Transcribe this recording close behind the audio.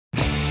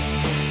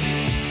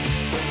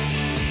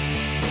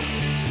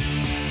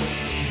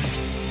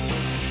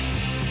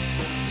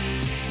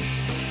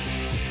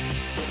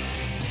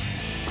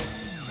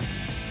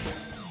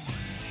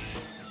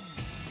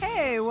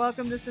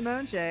welcome to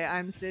Simone Che.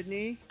 I'm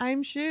Sydney,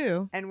 I'm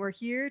Shu. and we're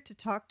here to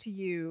talk to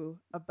you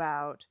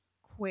about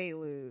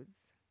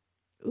Quaaludes.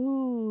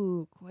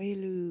 Ooh,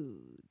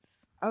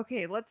 Quaaludes.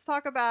 Okay, let's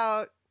talk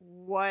about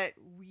what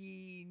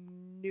we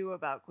knew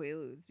about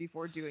Quaaludes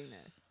before doing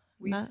this.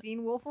 We've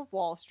seen Wolf of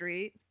Wall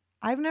Street.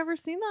 I've never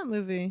seen that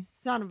movie.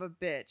 Son of a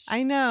bitch.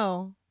 I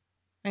know.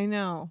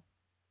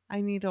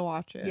 I need to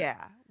watch it.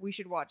 Yeah, we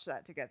should watch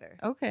that together.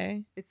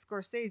 Okay. It's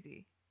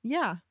Scorsese.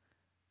 Yeah.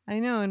 I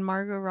know. And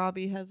Margot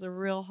Robbie has a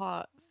real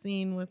hot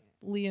scene with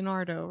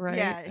Leonardo, right?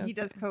 Yeah, he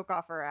does coke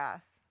off her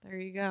ass. There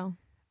you go.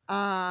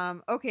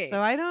 Okay. So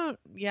I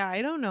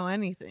don't know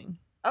anything.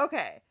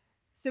 Okay.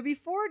 So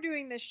before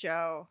doing this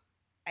show,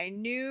 I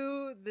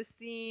knew the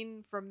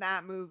scene from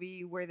that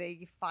movie where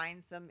they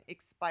find some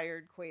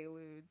expired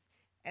Quaaludes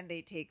and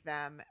they take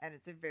them, and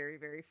it's a very,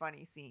 very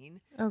funny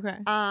scene. Okay.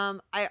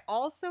 I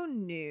also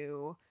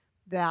knew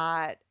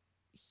that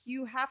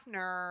Hugh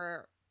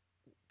Hefner,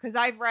 because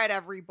I've read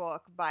every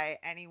book by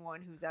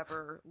anyone who's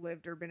ever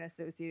lived or been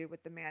associated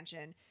with the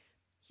mansion.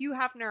 Hugh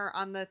Hefner,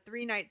 on the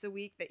 3 nights a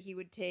week that he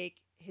would take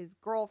his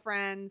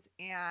girlfriends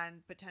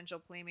and potential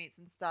playmates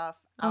and stuff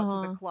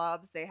out to the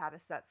clubs, they had a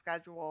set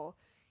schedule.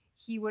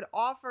 He would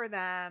offer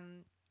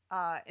them,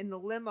 in the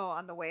limo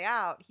on the way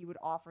out, he would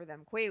offer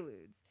them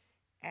Quaaludes.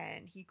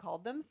 And he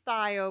called them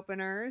thigh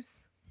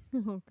openers.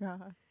 Oh,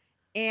 God.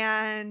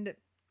 And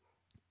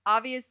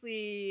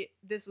obviously,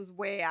 this was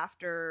way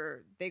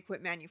after they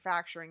quit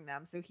manufacturing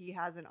them, so he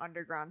has an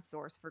underground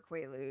source for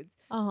Quaaludes.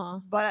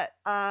 But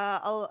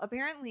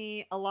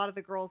apparently, a lot of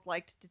the girls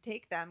liked to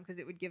take them because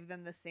it would give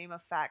them the same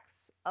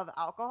effects of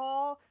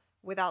alcohol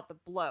without the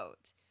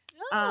bloat.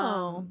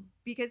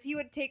 Because he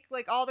would take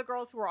like all the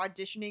girls who were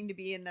auditioning to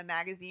be in the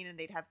magazine, and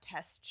they'd have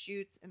test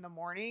shoots in the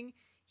morning.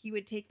 He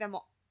would take them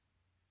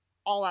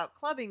all out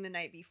clubbing the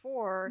night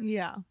before.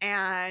 Yeah.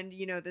 And,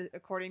 you know,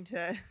 according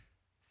to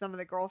some of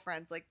the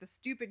girlfriends, like the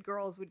stupid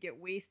girls would get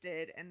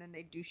wasted and then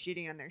they'd do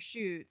shitting on their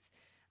shoots.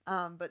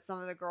 But some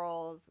of the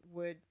girls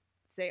would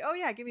say, oh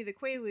yeah, give me the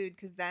Quaalude,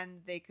 because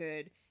then they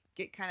could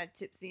get kind of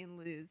tipsy and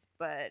loose,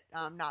 but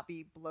not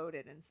be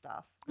bloated and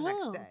stuff the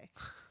next day.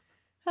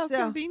 How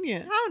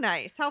convenient. How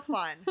nice. How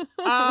fun.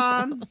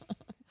 And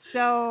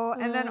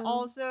then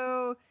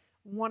also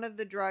one of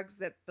the drugs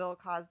that Bill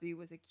Cosby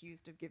was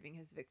accused of giving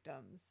his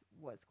victims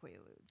was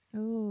Quaaludes.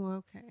 Oh,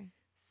 okay.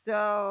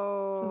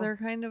 So they're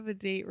kind of a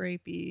date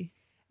rapey.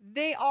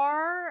 They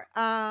are,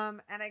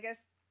 and I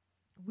guess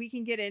we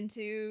can get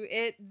into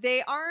it.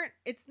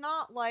 It's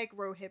not like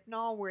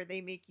Rohypnol where they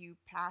make you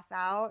pass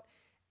out.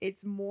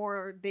 It's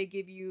more they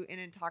give you an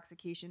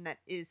intoxication that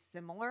is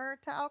similar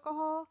to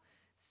alcohol.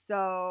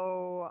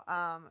 So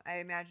I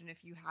imagine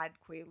if you had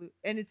Quaalude,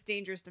 and it's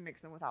dangerous to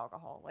mix them with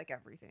alcohol, like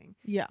everything.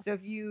 Yeah. So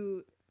if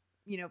you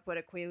put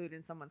a Quaalude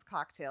in someone's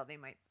cocktail, they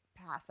might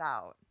pass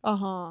out.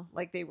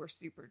 Like they were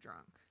super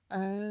drunk.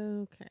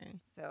 Okay.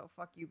 So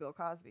fuck you, Bill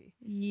Cosby.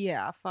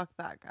 Yeah, fuck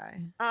that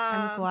guy.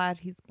 I'm glad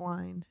he's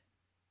blind.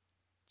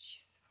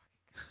 He's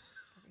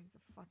a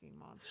fucking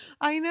monster.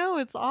 I know,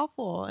 it's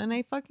awful. And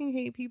I fucking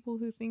hate people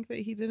who think that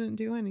he didn't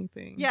do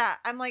anything. Yeah,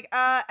 I'm like,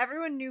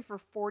 everyone knew for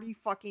 40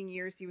 fucking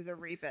years he was a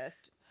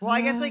rapist. Well, I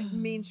guess like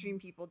mainstream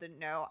people didn't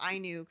know. I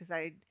knew because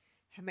I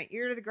had my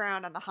ear to the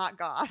ground on the hot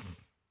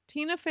goss.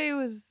 Tina Fey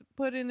was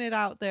putting it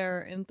out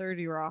there in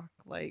 30 Rock,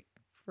 like,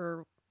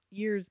 for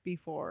years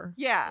before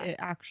it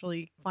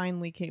actually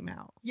finally came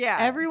out. Yeah.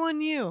 Everyone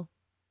knew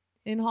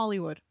in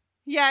Hollywood.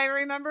 Yeah, I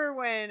remember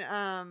when,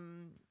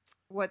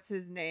 what's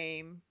his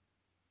name?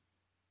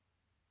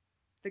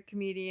 The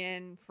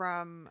comedian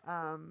from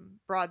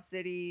Broad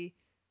City.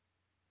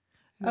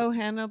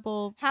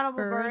 Hannibal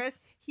Buress.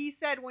 He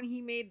said when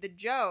he made the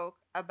joke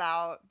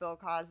about Bill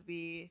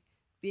Cosby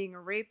being a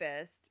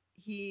rapist,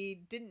 he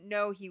didn't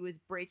know he was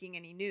breaking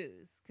any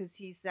news, because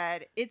he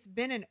said it's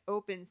been an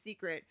open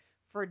secret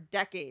for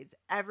decades.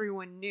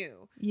 Everyone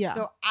knew. Yeah.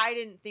 So I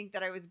didn't think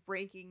that I was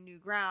breaking new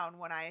ground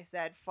when I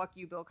said, fuck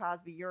you, Bill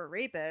Cosby, you're a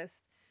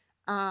rapist.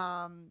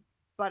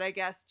 But I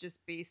guess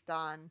just based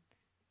on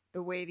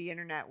the way the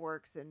internet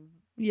works and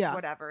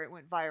whatever, it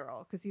went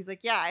viral. Because he's like,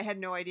 yeah, I had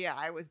no idea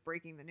I was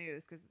breaking the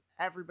news, because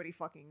everybody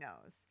fucking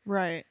knows.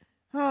 Right.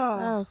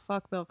 Oh,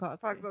 fuck Bill Cosby.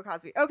 Fuck Bill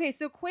Cosby. Okay,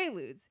 so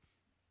Quaaludes,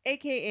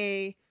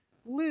 a.k.a.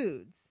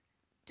 Ludes,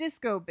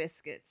 Disco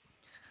Biscuits,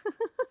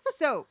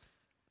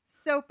 Soaps,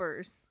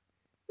 Soapers,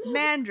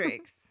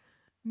 Mandrakes,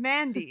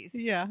 Mandies,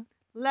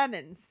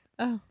 Lemons,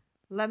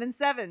 Lemon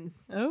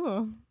Sevens,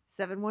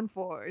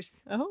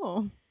 714s.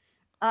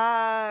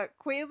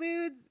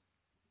 Quaaludes.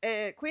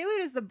 Quaalude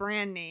is the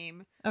brand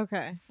name.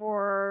 Okay.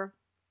 For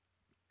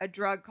a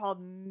drug called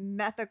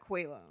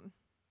methaqualone.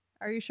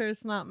 Are you sure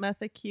it's not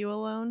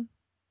methaqualone?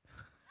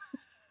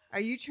 Are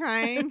you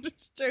trying? I'm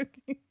just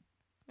joking.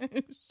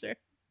 I'm sure.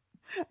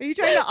 Are you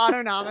trying to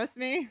autonomous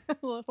me? A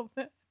little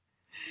bit.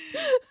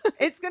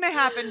 It's going to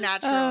happen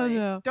naturally. Oh,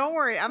 no. Don't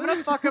worry. I'm going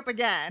to fuck up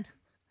again.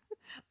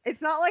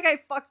 It's not like I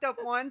fucked up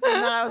once and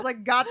then I was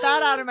like, got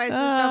that out of my system.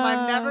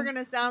 I'm never going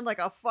to sound like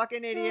a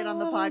fucking idiot on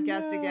the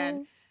podcast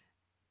again.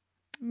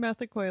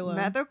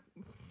 Methaqualone.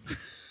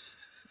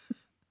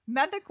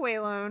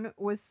 Methaqualone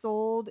was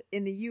sold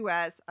in the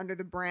U.S. under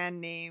the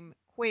brand name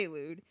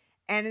Quaalude,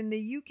 and in the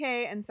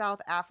U.K. and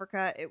South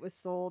Africa, it was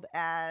sold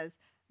as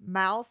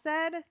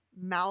Malsed,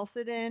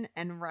 Malcidin,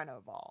 and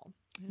Renoval.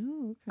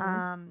 Oh,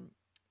 okay.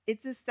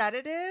 It's a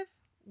sedative,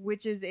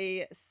 which is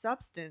a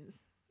substance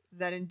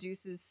that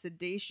induces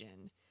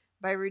sedation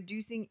by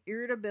reducing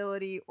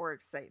irritability or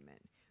excitement,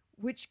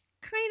 which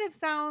kind of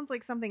sounds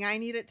like something I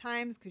need at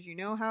times because you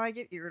know how I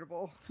get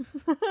irritable.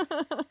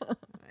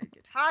 I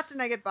get hot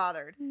and I get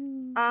bothered.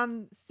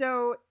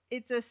 So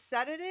it's a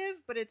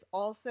sedative, but it's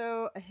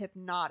also a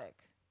hypnotic.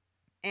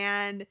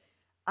 And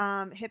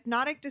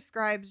hypnotic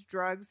describes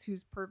drugs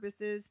whose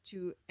purpose is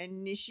to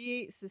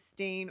initiate,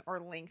 sustain, or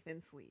lengthen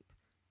sleep,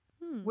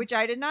 which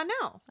I did not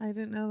know. I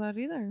didn't know that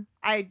either.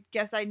 I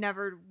guess I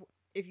never,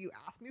 if you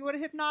asked me what a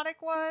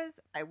hypnotic was,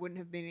 I wouldn't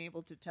have been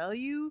able to tell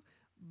you,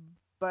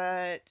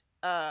 but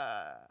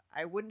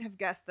I wouldn't have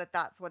guessed that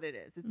that's what it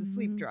is. It's a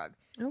sleep drug.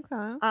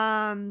 Okay.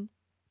 And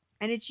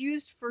it's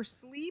used for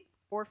sleep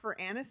or for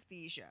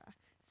anesthesia.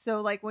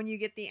 So like when you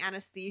get the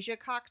anesthesia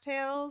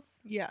cocktails.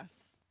 Yes.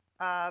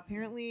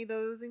 Apparently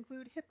those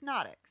include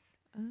hypnotics.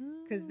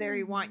 Because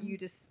they want you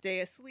to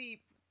stay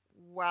asleep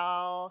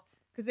while...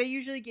 Because they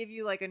usually give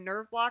you like a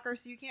nerve blocker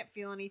so you can't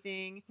feel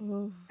anything.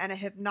 And a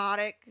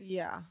hypnotic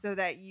so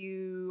that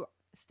you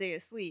stay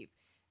asleep.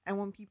 And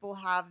when people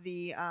have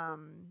the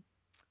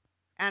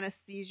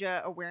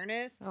anesthesia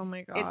awareness... Oh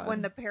my God. It's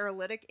when the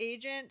paralytic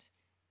agent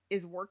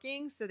is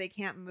working so they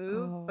can't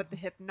move, but the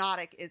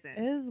hypnotic isn't.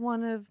 It is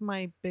one of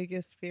my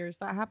biggest fears.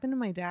 That happened to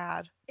my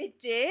dad. It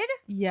did?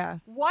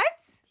 Yes. What?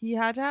 He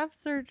had to have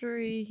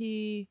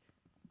surgery.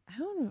 I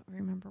don't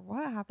remember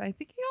what happened. I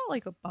think he got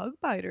like a bug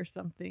bite or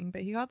something,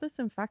 but he got this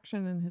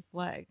infection in his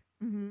leg.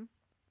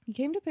 He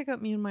came to pick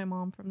up me and my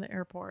mom from the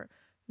airport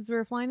because we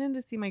were flying in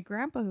to see my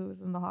grandpa who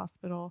was in the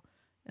hospital.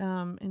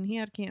 And he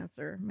had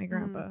cancer, my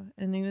grandpa,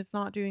 and he was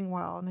not doing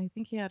well. And I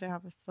think he had to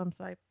have some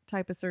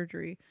type of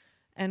surgery.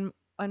 And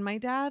when my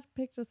dad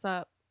picked us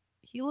up,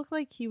 he looked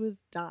like he was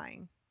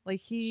dying.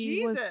 Like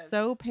he was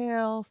so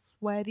pale,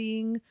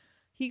 sweating.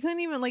 He couldn't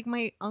even, like,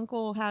 my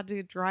uncle had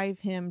to drive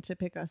him to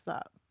pick us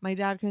up. My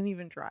dad couldn't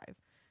even drive.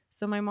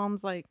 So my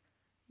mom's like,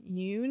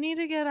 you need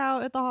to get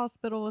out at the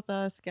hospital with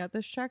us, get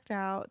this checked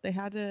out. They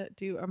had to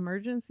do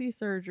emergency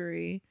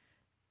surgery.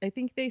 I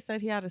think they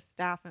said he had a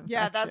staph infection.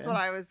 Yeah, that's what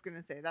I was going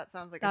to say. That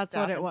sounds like a staph infection.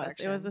 That's what it was.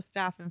 It was a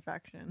staph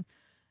infection.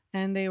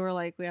 And they were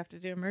like, we have to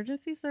do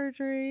emergency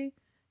surgery.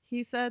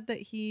 He said that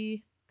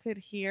he could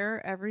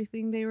hear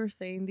everything they were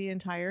saying the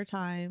entire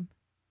time.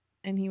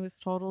 And he was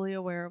totally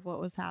aware of what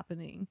was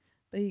happening.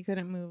 But he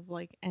couldn't move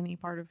like any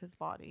part of his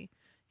body.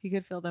 He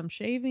could feel them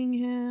shaving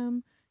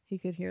him. He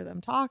could hear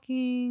them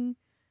talking.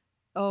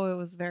 Oh, it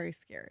was very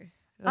scary.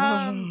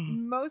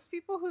 Most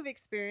people who've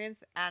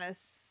experienced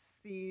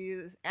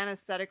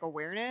anesthetic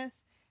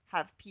awareness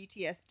have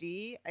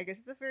PTSD. I guess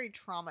it's a very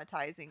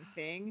traumatizing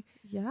thing.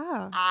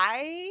 Yeah.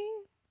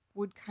 I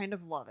would kind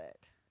of love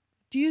it.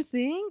 Do you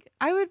think?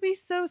 I would be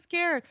so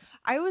scared.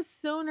 I was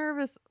so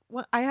nervous.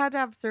 I had to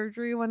have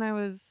surgery when I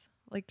was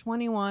like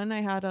 21.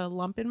 I had a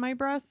lump in my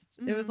breast.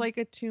 It was like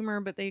a tumor,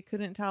 but they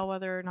couldn't tell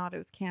whether or not it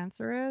was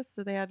cancerous,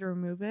 so they had to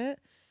remove it.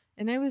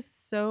 And I was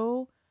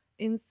so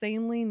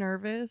insanely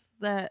nervous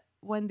that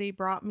when they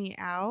brought me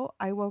out,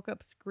 I woke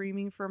up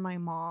screaming for my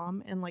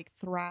mom and like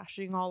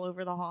thrashing all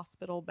over the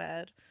hospital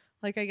bed.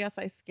 Like, I guess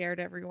I scared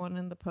everyone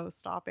in the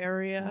post-op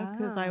area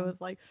because I was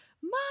like,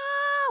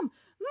 Mom!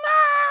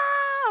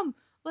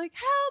 Like,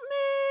 help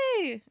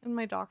me! And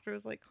my doctor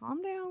was like,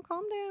 calm down.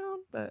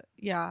 But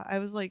yeah, I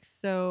was like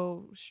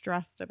so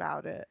stressed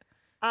about it.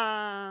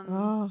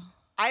 I've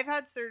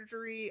had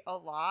surgery a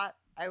lot.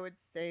 I would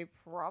say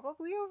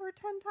probably over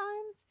 10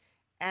 times.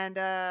 And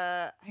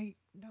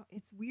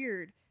it's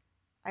weird.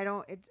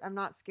 I'm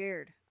not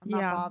scared. I'm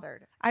not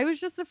bothered. I was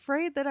just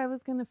afraid that I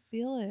was going to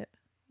feel it.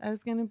 I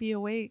was going to be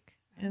awake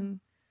and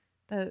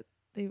that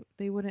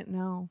they wouldn't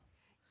know.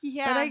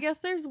 Yeah. But I guess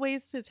there's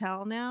ways to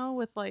tell now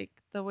with like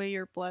the way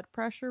your blood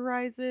pressure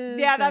rises.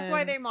 Yeah, that's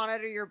why they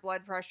monitor your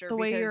blood pressure. The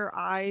way your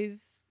eyes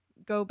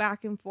go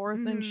back and forth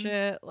and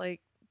shit.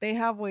 Like they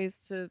have ways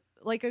to,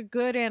 like a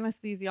good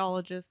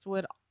anesthesiologist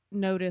would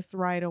notice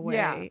right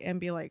away and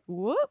be like,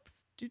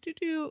 whoops,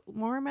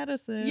 more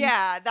medicine.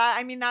 Yeah,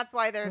 that's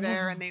why they're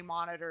there and they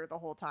monitor the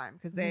whole time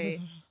because they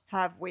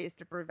have ways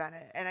to prevent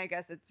it. And I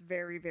guess it's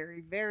very,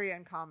 very, very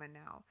uncommon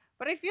now.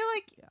 But I feel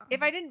like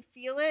if I didn't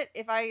feel it,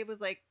 if I was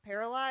like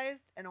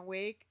paralyzed and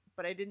awake,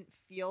 but I didn't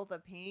feel the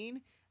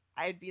pain,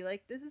 I'd be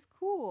like, this is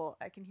cool.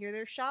 I can hear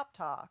their shop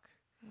talk.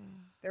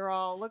 They're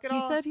all,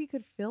 He said he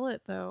could feel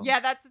it though. Yeah,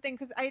 that's the thing.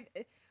 Because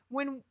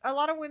when a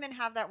lot of women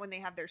have that when they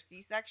have their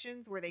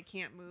C-sections where they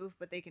can't move,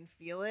 but they can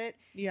feel it.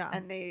 Yeah.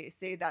 And they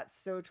say that's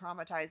so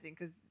traumatizing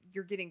because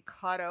you're getting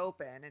cut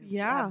open and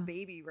you have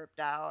baby ripped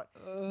out.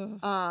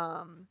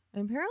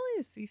 Apparently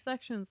a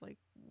C-section's like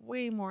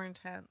way more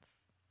intense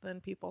than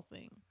people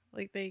think.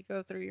 Like they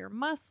go through your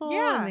muscle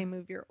and they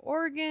move your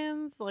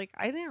organs. Like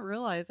I didn't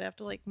realize they have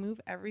to like move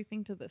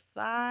everything to the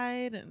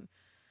side and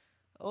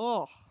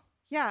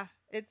Yeah,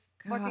 it's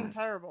fucking God.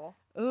 terrible.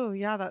 Oh,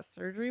 yeah, that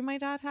surgery my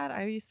dad had,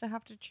 I used to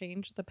have to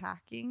change the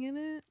packing in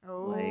it.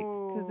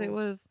 Because it Oh.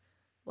 was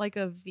like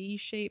a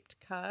V-shaped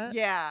cut.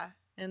 Yeah.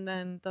 And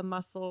then the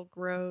muscle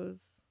grows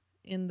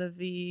in the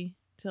V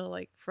to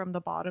like from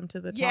the bottom to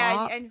the Yeah,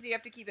 top. and so you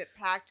have to keep it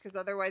packed because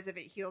otherwise if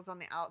it heals on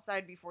the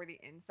outside before the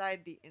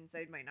inside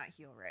might not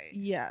heal right.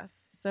 Yes.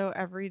 So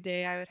every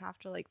day I would have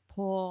to like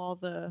pull all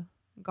the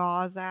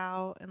gauze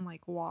out and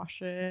like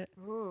wash it.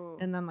 Ooh.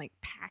 And then like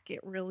pack it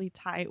really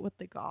tight with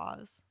the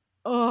gauze.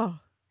 Ugh.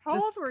 How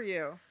old were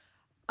you?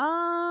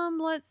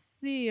 Let's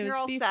see. It You're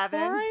was all before 7?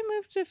 I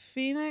moved to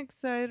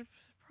Phoenix. I'd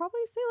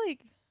probably say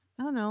like,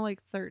 I don't know,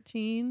 like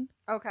 13.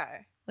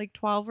 Okay. Like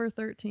 12 or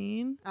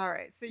 13. All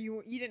right. So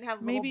you didn't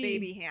have little Maybe-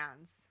 baby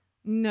hands.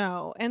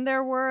 No. And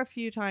there were a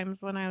few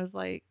times when I was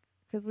like,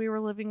 because we were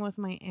living with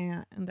my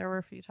aunt, and there were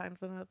a few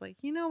times when I was like,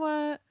 you know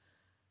what?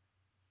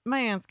 My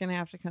aunt's going to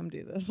have to come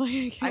do this. Like,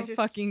 I can't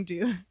fucking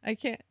do it. I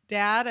can't.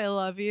 Dad, I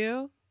love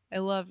you. I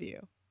love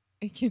you.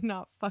 I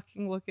cannot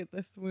fucking look at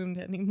this wound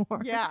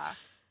anymore. Yeah.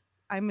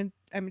 I'm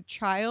a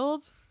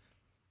child.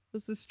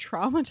 This is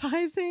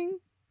traumatizing.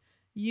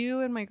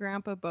 You and my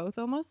grandpa both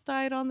almost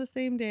died on the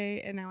same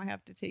day, and now I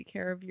have to take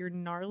care of your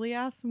gnarly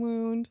ass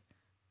wound.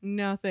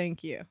 No,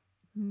 thank you.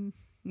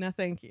 No,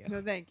 thank you.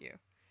 No, thank you.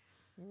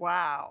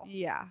 Wow.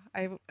 Yeah,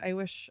 I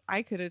wish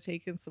I could have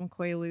taken some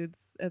Quaaludes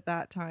at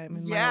that time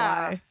in Yeah.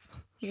 my life.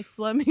 Just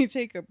let me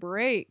take a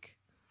break.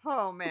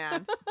 Oh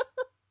man.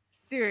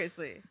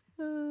 Seriously.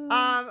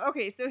 Uh,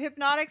 Okay, so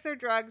hypnotics are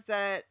drugs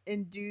that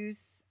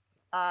induce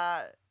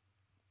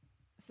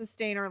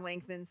sustain or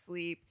lengthen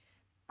sleep.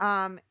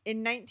 In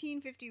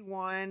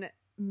 1951,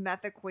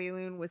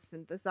 methaqualone was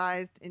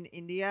synthesized in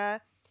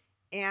India,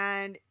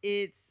 and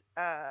its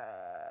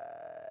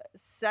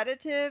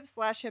sedative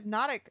 /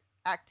 hypnotic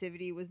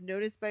activity was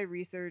noticed by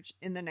research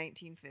in the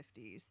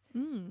 1950s.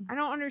 I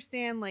don't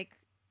understand like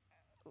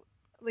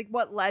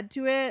what led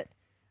to it.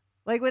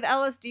 Like with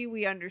LSD,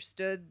 we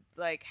understood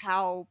like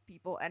how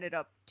people ended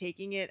up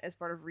taking it as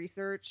part of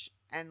research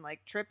and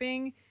like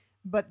tripping,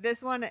 but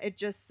this one, it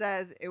just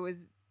says it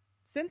was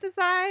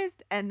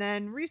synthesized, and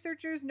then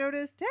researchers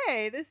noticed,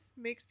 hey, this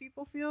makes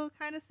people feel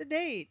kind of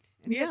sedate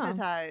and Yeah.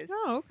 hypnotized.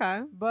 Oh,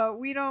 okay. But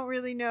we don't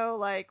really know,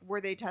 like, were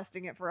they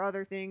testing it for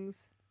other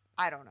things?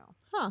 I don't know.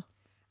 Huh.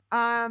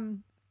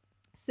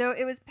 So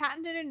it was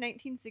patented in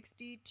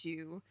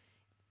 1962,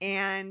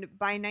 and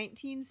by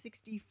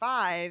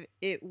 1965,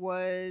 it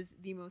was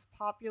the most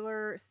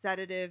popular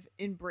sedative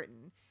in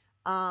Britain.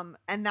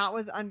 And that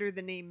was under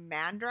the name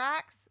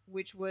Mandrax,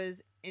 which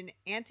was an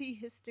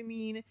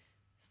antihistamine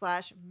 /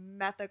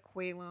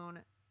 methaqualone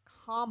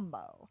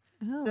combo.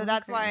 Oh, So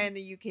that's okay. why in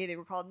the UK they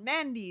were called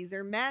Mandies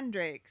or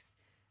Mandrakes,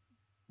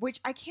 which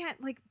I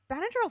can't, like,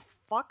 Benadryl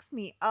fucks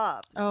me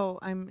up. Oh,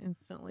 I'm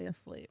instantly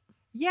asleep.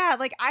 Yeah,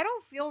 like, I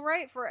don't feel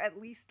right for at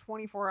least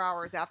 24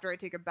 hours after I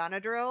take a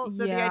Benadryl.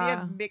 So the idea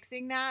Yeah. of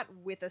mixing that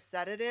with a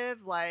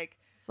sedative, like,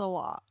 It's a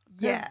lot.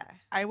 'Cause yeah.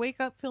 I wake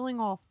up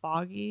feeling all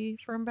foggy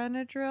from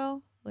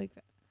Benadryl. Like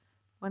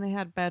when I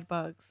had bed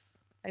bugs,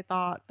 I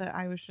thought that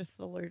I was just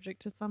allergic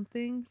to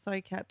something, so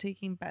I kept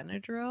taking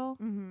Benadryl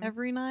Mhm.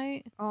 every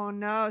night. Oh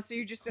no, so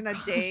you're just in a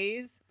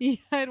daze? Yeah,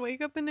 I'd wake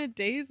up in a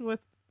daze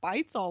with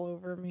bites all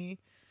over me.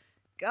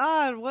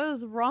 God, what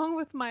is wrong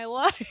with my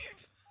life?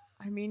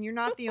 I mean, you're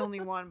not the only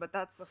one, but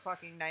that's a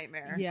fucking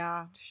nightmare.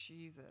 Yeah,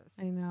 Jesus.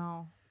 I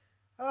know.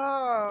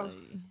 Oh.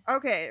 Really.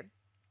 Okay.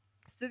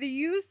 So the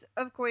use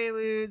of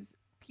Quaaludes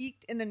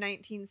peaked in the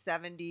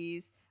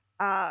 1970s.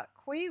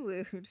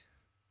 Quaalude.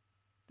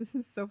 This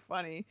is so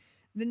funny.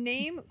 The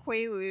name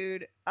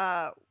Quaalude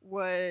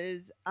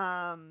was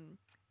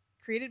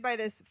created by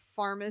this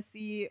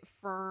pharmacy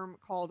firm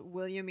called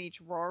William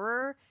H.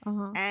 Rorer,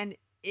 Uh-huh. and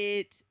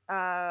it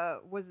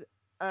was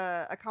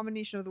a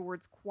combination of the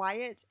words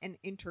quiet and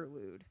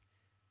interlude.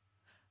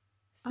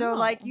 So,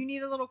 like, Oh. you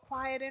need a little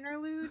quiet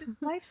interlude?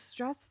 Life's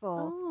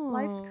stressful.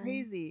 Life's Oh.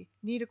 crazy.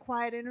 Need a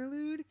quiet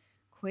interlude?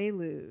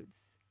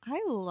 Quaaludes.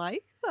 I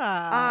like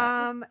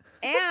that.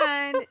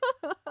 And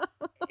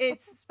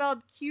it's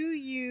spelled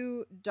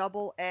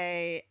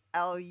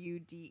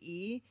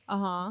QUAALUDE,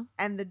 Uh-huh.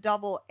 and the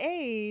double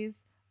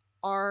A's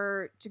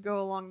are to go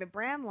along the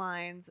brand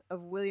lines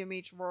of William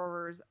H.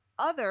 Rorer's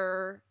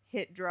other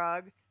hit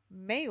drug,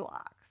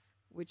 Maalox,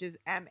 which is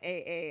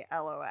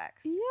MAALOX.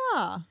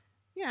 Yeah.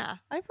 Yeah,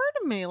 I've heard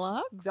of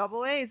Maalox.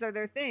 double A's are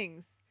their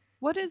things.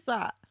 What is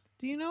that?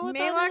 Do you know what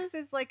that Maalox is?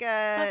 is like Is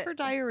that for a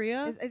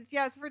diarrhea?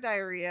 it's for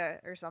diarrhea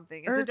or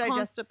something. It's Or a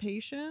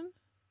constipation?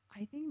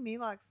 I think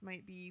Maalox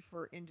might be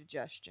for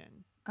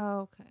indigestion.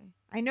 Oh, okay.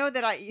 I know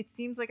that it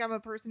seems like I'm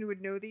a person who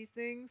would know these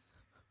things.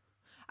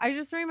 I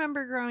just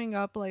remember growing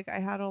up, like, I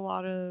had a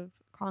lot of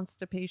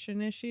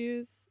constipation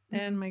issues,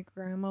 and my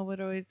grandma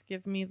would always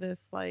give me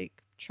this,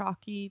 like,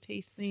 chalky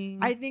tasting.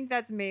 I think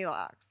that's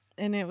Maalox.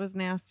 And it was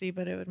nasty,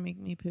 but it would make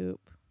me poop.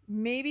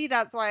 Maybe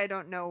that's why I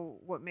don't know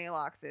what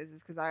Maalox is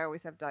because I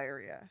always have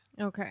diarrhea.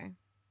 Okay.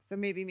 So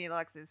maybe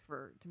Maalox is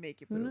to make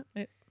you Who poop.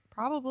 kno- it-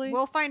 Probably.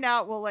 We'll find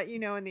out. We'll let you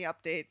know in the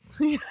updates.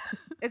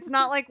 It's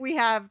not like we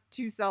have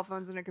 2 cell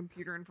phones and a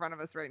computer in front of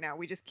us right now.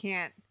 We just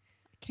can't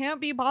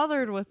be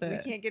bothered with we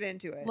it. can't get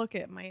into it. Look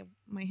at my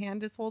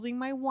hand is holding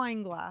my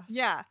wine glass.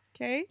 Yeah,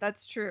 Okay?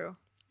 that's true.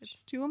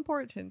 It's too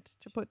important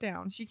to put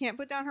down. She can't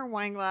put down her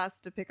wine glass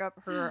to pick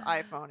up her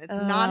iPhone. It's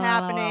not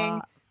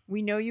happening.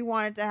 We know you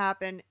want it to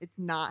happen. It's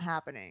not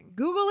happening.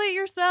 Google it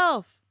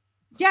yourself.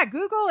 Yeah,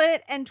 Google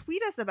it and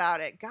tweet us about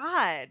it.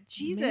 God,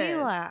 Jesus.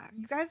 Malax.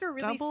 You guys are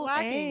really Double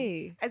slacking.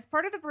 A. As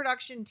part of the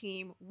production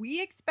team,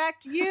 we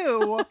expect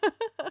you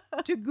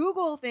to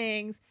Google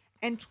things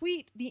and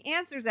tweet the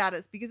answers at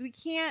us because we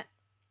can't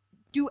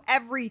do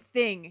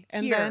everything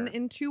And here. then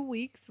in 2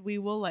 weeks, we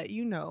will let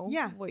you know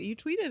what you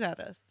tweeted at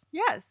us.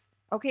 Yes.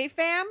 Okay,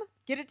 fam,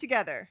 get it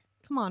together.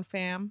 Come on,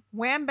 fam.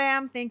 Wham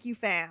bam, thank you,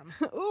 fam.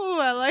 Ooh,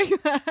 I like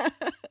that.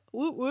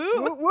 Whoop,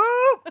 whoop. Whoop,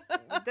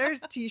 whoop. There's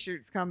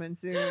t-shirts coming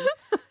soon.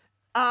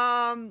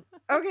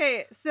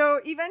 Okay, so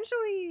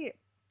eventually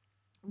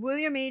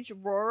William H.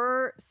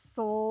 Rohrer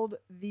sold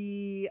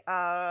the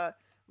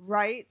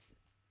rights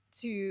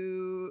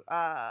to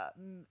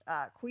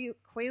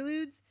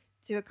Quaaludes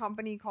to a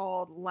company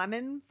called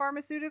Lemon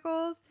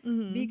Pharmaceuticals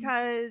Mhm.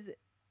 because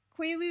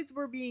Quaaludes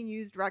were being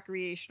used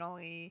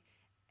recreationally,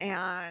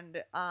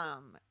 and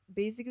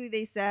basically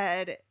they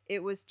said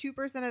it was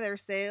 2% of their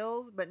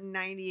sales but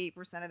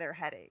 98% of their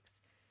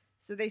headaches.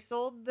 So they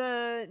sold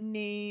the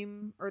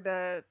name or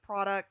the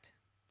product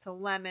to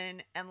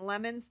Lemon, and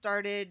Lemon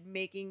started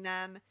making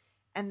them,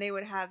 and they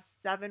would have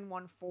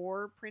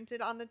 714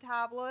 printed on the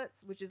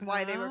tablets, which is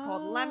why they were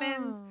called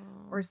Lemons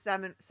or Oh.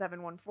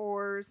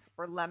 714s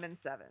or Lemon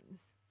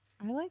 7s.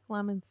 I like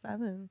lemon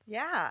 7s.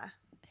 Yeah.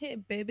 Hey,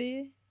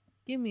 baby,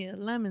 give me a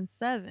lemon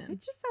 7. It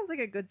just sounds like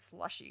a good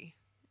slushy.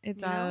 It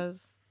you know?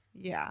 does.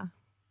 Yeah.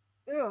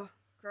 Ugh,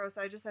 gross.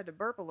 I just had to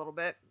burp a little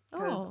bit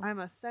because Oh. I'm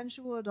a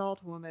sensual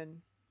adult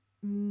woman.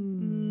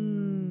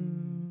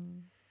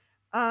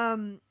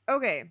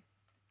 Okay.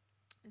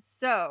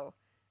 So,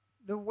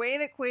 the way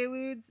that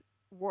Quaaludes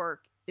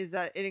work is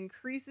that it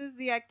increases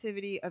the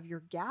activity of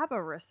your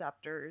GABA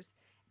receptors,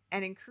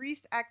 and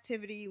increased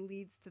activity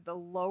leads to the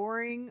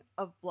lowering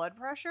of blood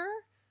pressure,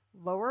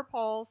 lower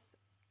pulse,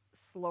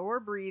 slower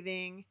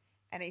breathing,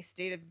 and a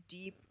state of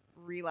deep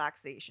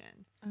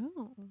relaxation.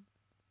 Oh.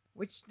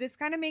 Which this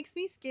kind of makes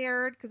me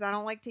scared because I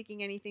don't like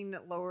taking anything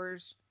that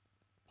lowers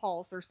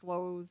pulse or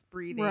slows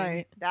breathing.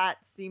 Right. That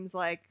seems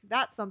like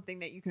that's something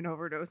that you can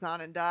overdose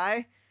on and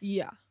die.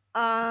 Yeah.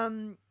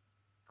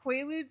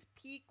 Quaaludes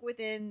peak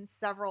within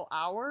several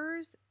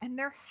hours, and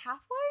their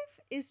half-life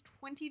is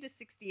 20 to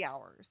 60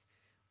 hours,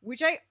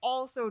 which I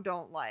also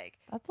don't like.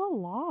 That's a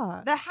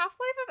lot. The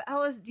half-life of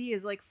LSD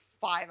is like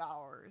 5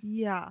 hours.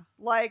 Yeah.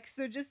 Like,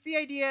 so just the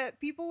idea,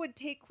 people would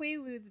take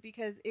Quaaludes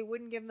because it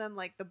wouldn't give them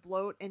like the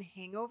bloat and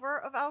hangover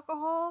of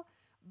alcohol,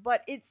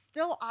 but it's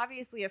still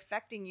obviously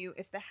affecting you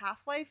if the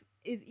half-life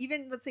is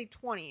even, let's say,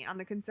 20 on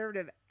the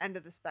conservative end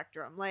of the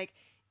spectrum. Like,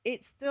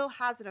 it still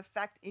has an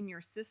effect in your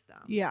system.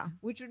 Yeah.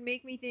 Which would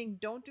make me think,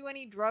 don't do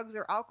any drugs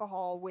or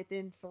alcohol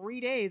within 3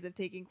 days of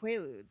taking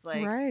Quaaludes.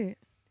 Like, right.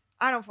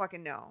 I don't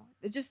fucking know.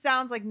 It just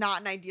sounds like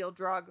not an ideal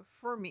drug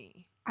for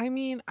me. I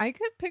mean, I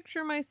could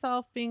picture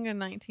myself being a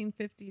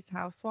 1950s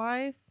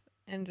housewife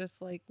and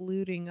just like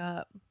looting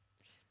up.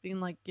 Just being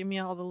like, give me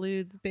all the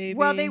lewds, baby.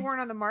 Well, they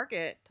weren't on the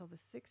market till the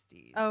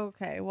 60s.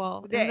 Okay,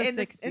 well, In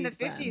the 60s,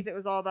 50s, it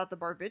was all about the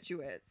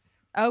barbiturates.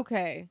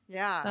 Okay.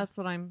 Yeah. That's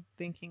what I'm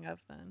thinking of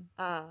then.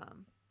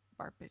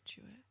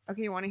 Barbiturates.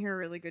 Okay, you want to hear a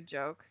really good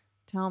joke?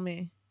 Tell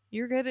me.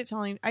 You're good at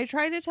telling. I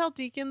tried to tell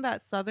Deacon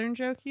that Southern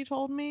joke he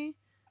told me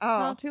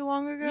not too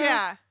long ago.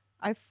 Yeah.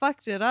 I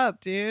fucked it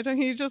up, dude.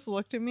 He just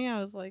looked at me. I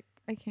was like,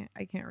 I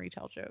can't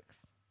retell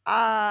jokes.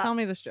 Tell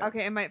me this joke.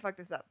 Okay, I might fuck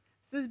this up.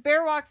 So this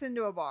bear walks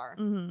into a bar.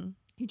 Mm-hmm.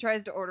 He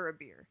tries to order a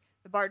beer.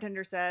 The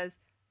bartender says,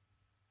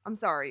 I'm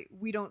sorry,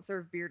 we don't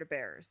serve beer to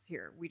bears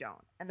here. We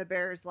don't. And the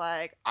bear's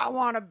like, I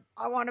want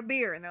a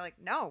beer. And they're like,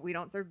 no, we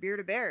don't serve beer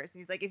to bears.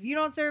 And he's like, if you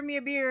don't serve me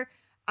a beer,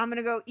 I'm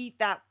going to go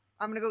eat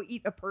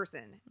a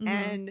person. Mhm.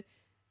 And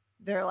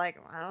they're like,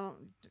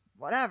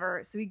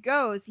 whatever. So he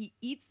goes, he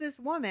eats this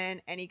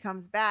woman, and he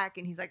comes back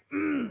and he's like,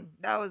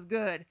 that was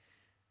good.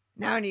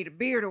 Now I need a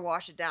beer to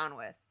wash it down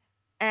with.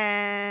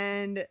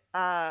 And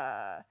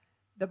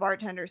the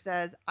bartender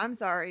says, I'm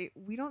sorry,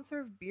 we don't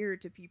serve beer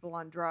to people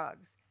on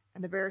drugs.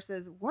 And the bear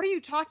says, what are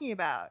you talking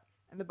about?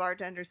 And the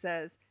bartender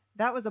says,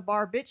 that was a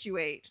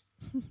barbituriate.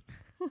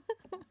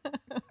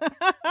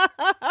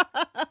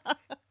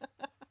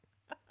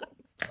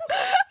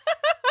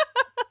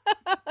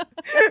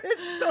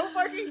 It's so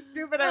fucking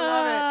stupid. I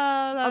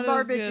love it. A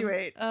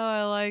barbituriate. Oh,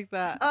 I like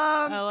that.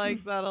 I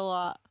like that a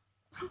lot.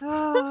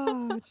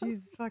 Oh,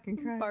 Jesus fucking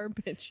Christ.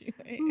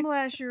 Barbituriate.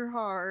 Bless your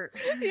heart.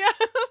 Yeah.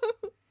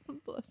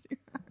 Bless you.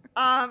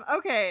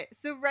 Okay,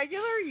 so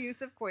regular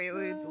use of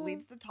Quaaludes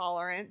leads to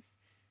tolerance.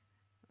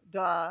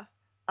 Duh.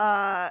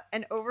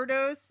 An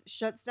overdose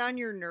shuts down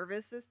your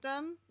nervous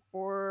system,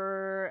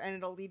 and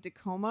it'll lead to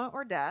coma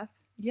or death.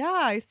 Yeah,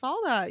 I saw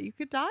that. You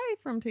could die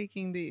from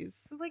taking these.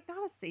 So, like, not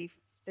a safe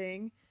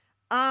thing.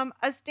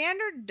 A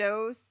standard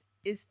dose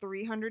is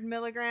 300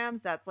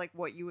 milligrams. That's like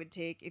what you would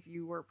take if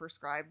you were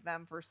prescribed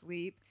them for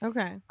sleep.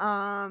 Okay.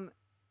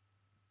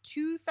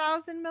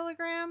 2,000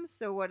 milligrams.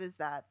 So what is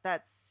that?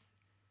 That's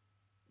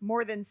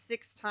more than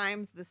 6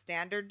 times the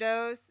standard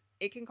dose.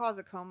 It can cause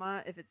a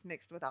coma if it's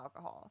mixed with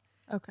alcohol.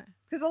 Okay.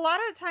 Because a lot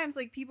of times,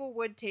 like, people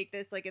would take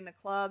this, like, in the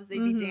clubs.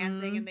 They'd be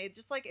dancing, and they'd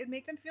just, like, it'd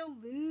make them feel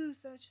loose.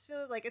 So I just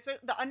feel like,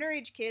 the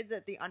underage kids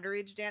at the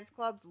underage dance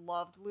clubs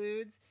loved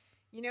ludes,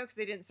 you know, because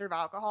they didn't serve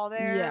alcohol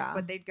there. Yeah.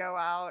 But they'd go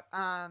out.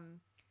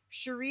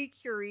 Cherie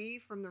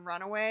Curie from The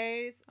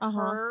Runaways,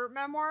 her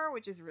memoir,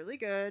 which is really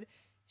good,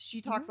 she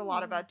talks a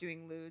lot about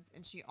doing ludes,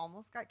 and she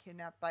almost got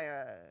kidnapped by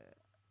a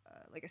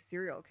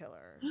serial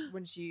killer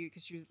because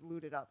she was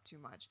looted up too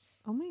much.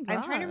 Oh my god!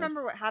 I'm trying to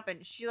remember what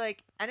happened. She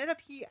like ended up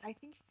I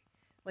think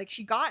like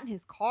she got in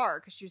his car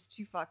because she was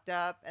too fucked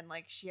up, and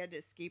like she had to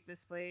escape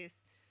this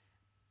place.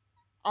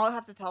 I'll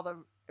have to tell the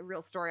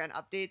real story on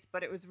updates,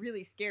 but it was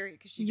really scary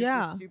because she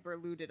just was super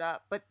looted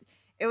up. But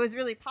it was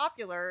really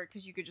popular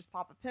because you could just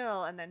pop a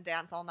pill and then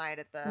dance all night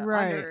at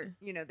the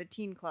the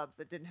teen clubs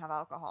that didn't have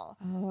alcohol.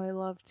 Oh, I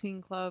love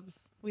teen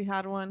clubs. We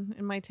had one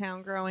in my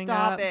town growing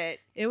up. Stop it!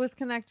 It was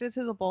connected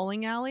to the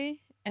bowling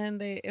alley,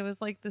 and it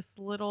was like this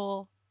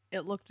little.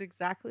 It looked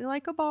exactly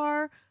like a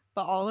bar,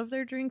 but all of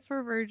their drinks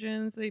were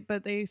virgins.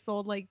 But they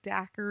sold like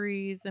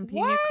daiquiris and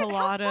pina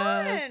coladas.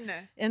 How fun!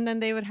 And then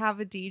they would have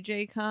a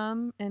DJ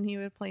come and he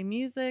would play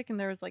music, and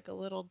there was like a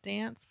little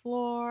dance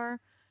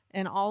floor.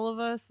 And all of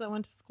us that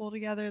went to school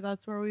together,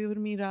 that's where we would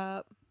meet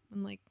up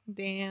and like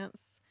dance.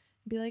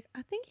 And be like,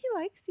 I think he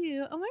likes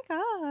you. Oh my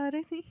god,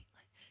 I think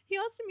he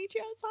wants to meet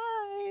you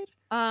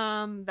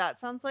outside. That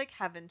sounds like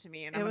heaven to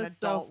me, and I'm an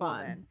adult so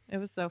fun. woman. It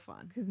was so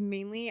fun. Because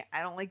mainly,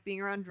 I don't like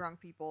being around drunk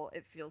people.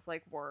 It feels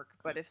like work.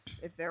 But if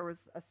there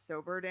was a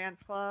sober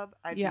dance club,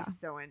 I'd be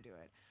so into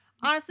it.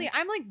 Honestly,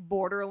 I'm like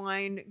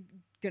borderline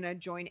gonna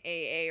join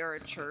AA or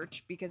a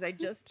church because I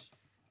just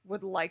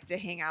would like to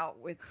hang out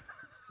with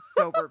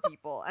sober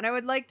people, and I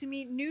would like to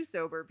meet new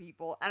sober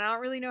people, and I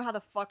don't really know how the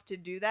fuck to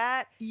do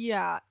that.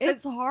 Yeah,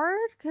 it's hard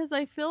because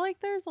I feel like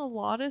there's a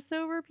lot of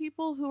sober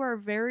people who are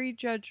very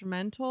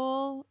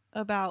judgmental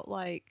about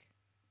like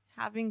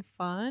having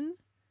fun.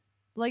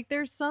 Like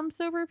there's some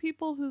sober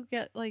people who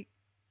get like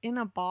in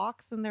a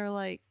box and they're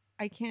like,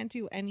 I can't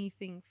do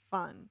anything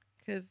fun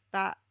because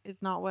that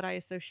is not what I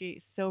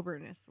associate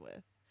soberness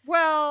with.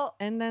 Well,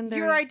 and then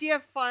your idea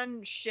of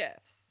fun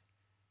shifts.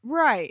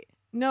 Right.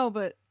 No,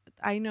 but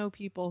I know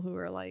people who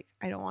are like,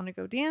 I don't want to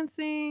go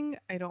dancing.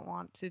 I don't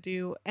want to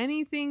do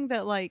anything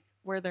that like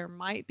where there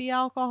might be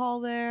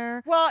alcohol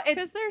there. Well, it's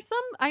because there's some.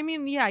 I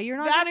mean, yeah, you're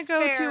not going to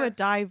go to a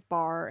dive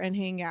bar and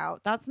hang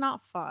out. That's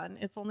not fun.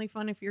 It's only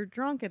fun if you're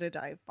drunk at a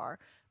dive bar.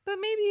 But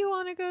maybe you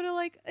want to go to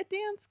like a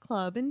dance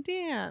club and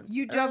dance.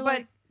 You don't,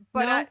 like,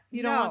 but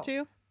you don't want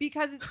to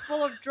because it's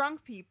full of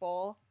drunk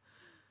people,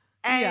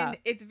 and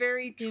it's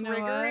very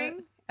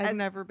triggering. I've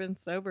never been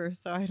sober,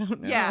 so I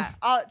don't know. Yeah,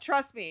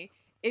 trust me.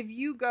 If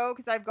you go,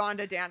 because I've gone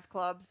to dance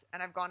clubs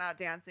and I've gone out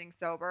dancing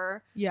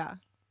sober. Yeah.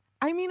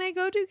 I mean, I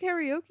go do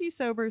karaoke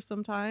sober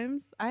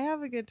sometimes. I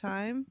have a good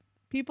time.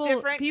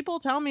 People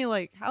tell me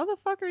like, how the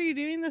fuck are you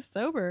doing this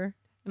sober?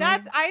 And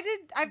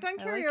I've done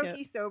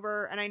karaoke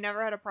sober and I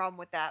never had a problem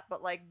with that.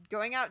 But like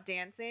going out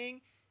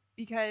dancing,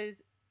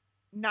 because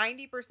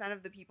 90%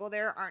 of the people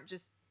there aren't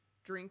just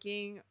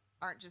drinking,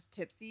 aren't just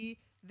tipsy.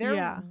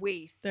 They're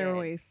wasted. They're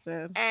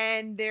wasted.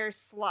 And they're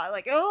as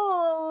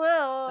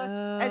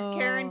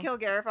Karen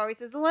Kilgariff always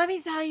says, let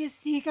me tell you a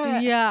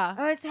secret. Yeah. I'm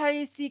going to tell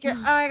you a secret.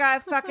 Oh my God, I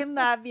fucking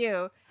love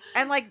you.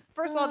 And like,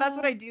 first of all, that's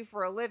what I do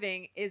for a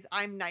living is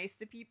I'm nice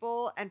to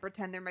people and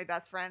pretend they're my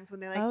best friends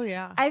when they're like, oh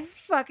yeah, I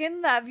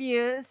fucking love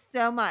you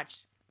so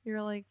much.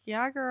 You're like,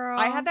 yeah, girl.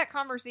 I had that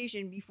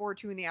conversation before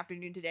 2 p.m.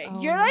 today.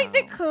 You're like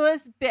the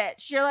coolest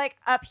bitch. You're like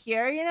up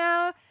here, you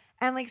know?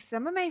 And, like,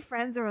 some of my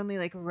friends are only,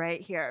 like,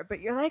 right here. But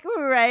you're, like,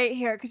 right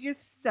here because you're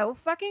so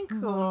fucking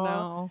cool. Oh,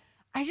 no.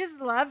 I just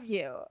love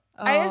you.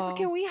 Oh,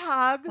 can we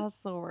hug? That's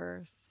the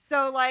worst.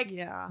 So, like...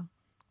 Yeah.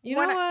 You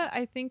know what?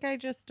 I think I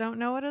just don't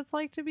know what it's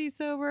like to be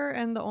sober.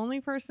 And the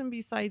only person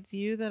besides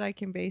you that I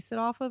can base it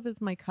off of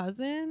is my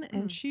cousin.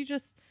 And she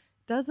just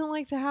doesn't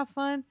like to have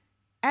fun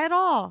at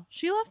all.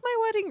 She left my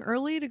wedding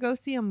early to go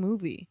see a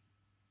movie.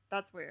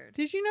 That's weird.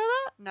 Did you know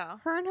that? No.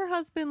 Her and her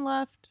husband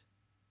left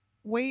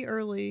way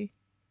early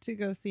to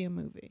go see a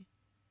movie.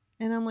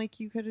 And I'm like,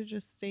 you could have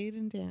just stayed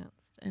and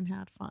danced and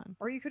had fun.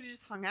 Or you could have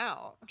just hung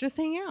out. Just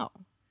hang out.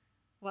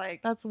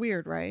 Like, that's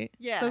weird, right?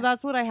 Yeah. So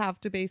that's what I have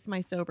to base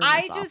my soberness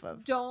off of. I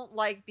just don't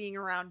like being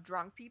around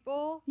drunk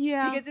people.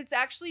 Yeah. Because it's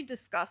actually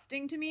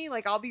disgusting to me.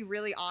 Like, I'll be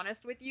really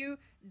honest with you.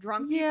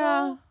 Drunk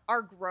people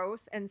are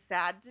gross and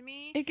sad to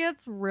me. It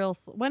gets real...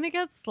 When it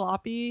gets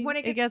sloppy,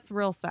 it gets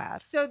real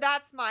sad. So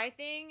that's my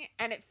thing.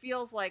 And it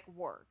feels like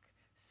work.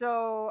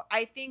 So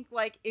I think,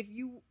 like,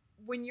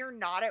 when you're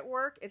not at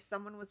work, if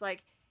someone was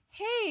like,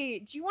 hey,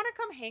 do you want to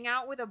come hang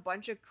out with a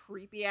bunch of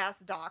creepy ass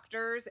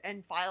doctors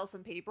and file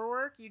some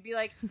paperwork? You'd be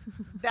like,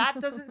 that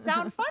doesn't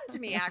sound fun to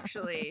me,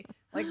 actually.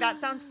 Like,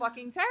 that sounds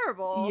fucking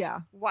terrible.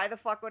 Yeah. Why the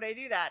fuck would I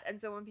do that? And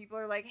so when people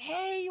are like,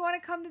 hey, you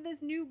want to come to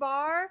this new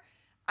bar?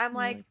 I'm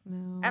like,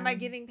 no. am I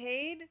getting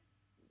paid?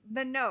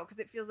 Then no, because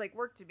it feels like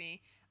work to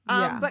me.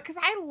 Yeah. But because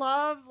I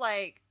love,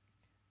 like,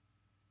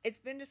 it's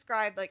been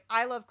described, like,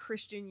 I love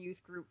Christian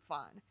youth group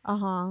fun.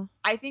 Uh-huh.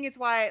 I think it's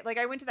why, like,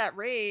 I went to that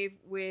rave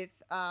with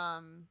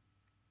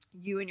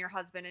you and your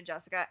husband and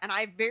Jessica, and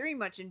I very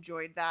much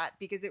enjoyed that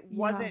because it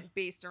wasn't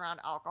based around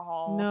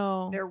alcohol.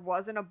 No. There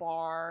wasn't a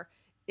bar.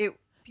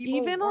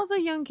 Even all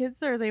the young kids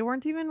there, they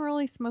weren't even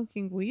really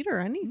smoking weed or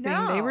anything.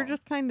 No. They were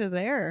just kind of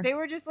there. They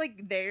were just,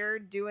 like, there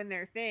doing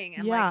their thing.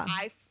 And, Yeah. like,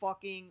 I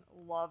fucking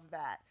love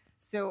that.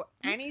 So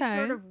any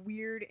sort of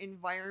weird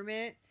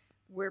environment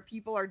where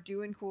people are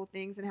doing cool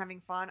things and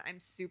having fun, I'm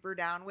super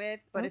down with.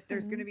 But if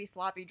there's going to be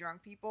sloppy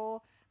drunk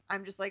people,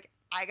 I'm just like,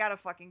 I gotta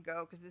fucking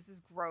go because this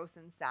is gross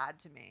and sad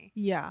to me.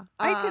 Yeah,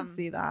 I could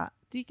see that.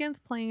 Deacon's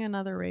playing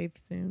another rave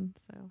soon,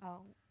 so. Oh,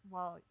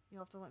 well,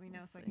 you'll have to let me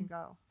know so I can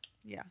go.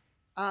 Yeah.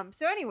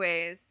 So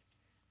anyways,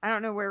 I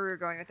don't know where we were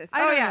going with this. I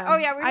don't know. Oh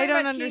yeah, we were I talking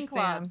don't about teen understand.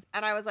 clubs,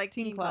 and I was like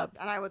Teen teen clubs,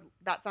 clubs. and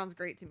that sounds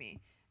great to me.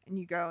 And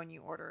you go and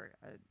you order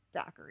a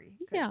daiquiri.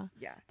 Yeah.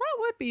 Yeah. That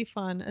would be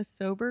fun. A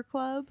sober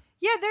club.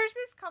 Yeah, there's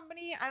this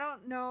company, I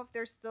don't know if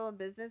they're still in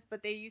business,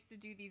 but they used to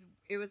do these,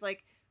 it was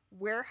like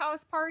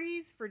warehouse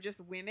parties for just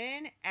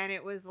women, and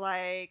it was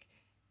like,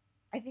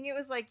 I think it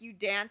was like you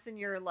dance in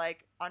your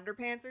like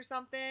underpants or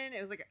something. It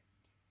was like,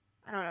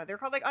 I don't know, they're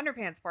called like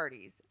underpants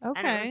parties. And it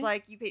Okay. was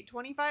like you paid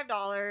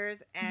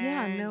 $25 and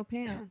Yeah, no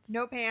pants.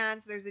 no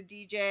pants, there's a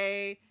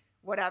DJ,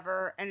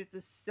 whatever, and it's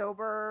a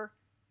sober,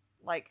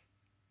 like,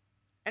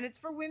 and it's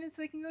for women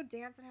so they can go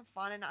dance and have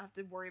fun and not have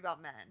to worry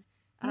about men.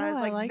 And I Oh, was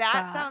I like, like that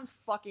that. sounds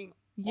fucking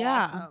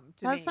Yeah. awesome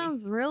to me. That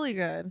sounds really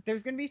good.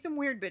 There's gonna be some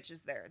weird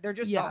bitches there. There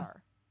just Yeah.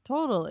 are.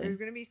 Totally. There's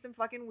gonna be some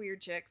fucking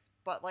weird chicks,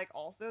 but like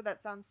also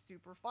that sounds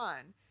super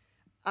fun.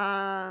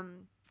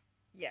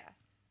 Yeah.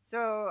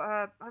 So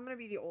I'm gonna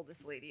be the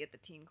oldest lady at the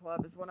teen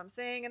club, is what I'm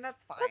saying, and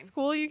that's fine. That's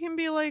cool. You can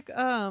be like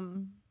a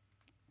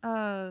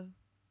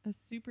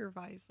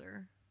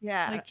supervisor.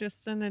 Yeah. Like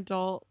just an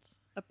adult,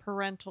 a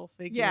parental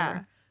figure.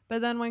 Yeah.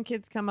 But then when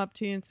kids come up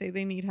to you and say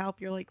they need help,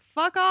 you're like,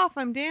 fuck off,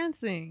 I'm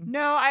dancing.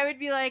 No, I would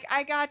be like,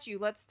 I got you.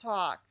 Let's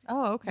talk.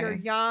 Oh, okay. You're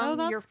young.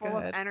 Oh, You're that's full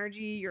of good.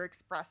 energy. You're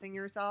expressing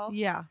yourself.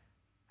 Yeah.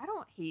 I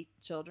don't hate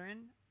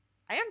children.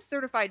 I am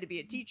certified to be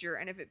a teacher,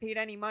 and if it paid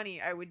any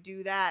money, I would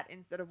do that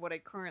instead of what I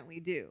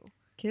currently do.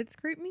 Kids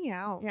creep me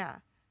out. Yeah.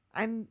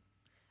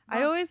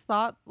 I always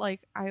thought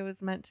like I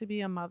was meant to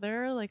be a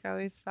mother. Like I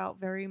always felt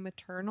very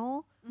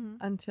maternal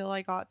until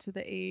I got to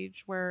the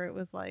age where it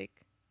was like,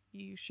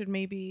 you should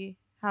maybe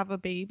have a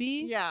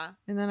baby. Yeah.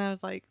 And then I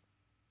was like,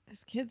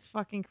 this kid's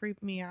fucking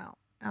creep me out.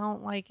 I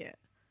don't like it.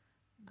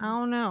 I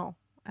don't know.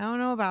 I don't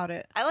know about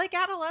it. I like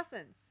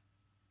adolescence.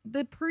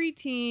 The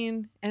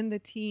preteen and the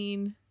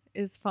teen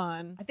is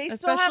fun. They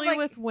still have, especially like-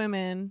 with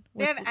women.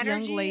 They with have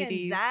energy young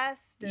ladies. and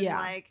zest, and Yeah.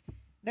 like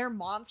they're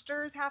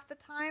monsters half the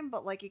time,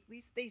 but like at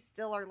least they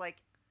still are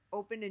like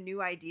open to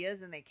new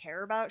ideas and they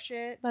care about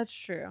shit. That's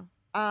true.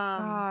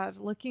 God,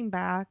 looking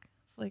back,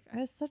 it's like I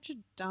was such a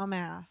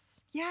dumbass.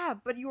 Yeah,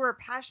 but you were a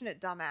passionate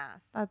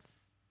dumbass.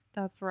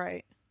 That's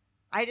right.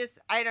 I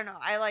don't know.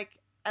 I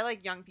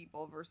like young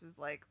people versus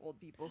like old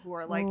people who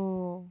are like,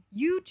 oh.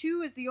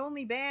 U2 is the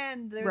only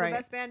band. They're Right. the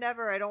best band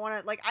ever. I don't want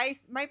to like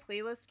my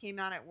playlist came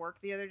on at work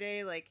the other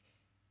day. Like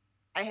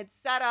I had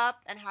set up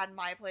and had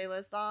my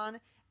playlist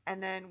on,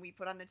 and then we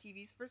put on the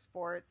TVs for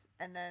sports,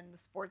 and then the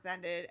sports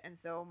ended, and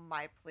so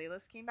my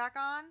playlist came back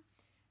on,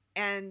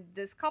 and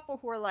this couple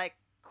who are like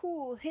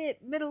cool,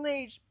 hip,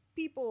 middle-aged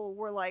people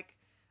were like,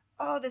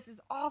 oh, this is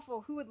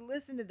awful. Who would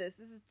listen to this?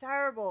 This is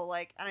terrible.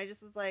 Like, and I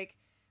just was like,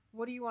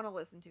 what do you want to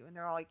listen to? And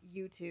they're all like,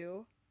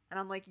 U2. And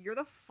I'm like, you're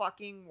the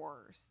fucking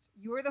worst.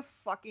 You're the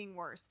fucking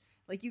worst.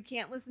 Like, you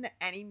can't listen to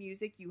any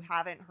music you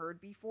haven't heard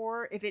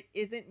before. If it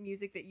isn't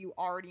music that you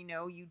already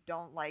know, you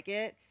don't like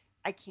it.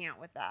 I can't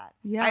with that.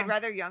 Yeah. I'd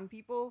rather young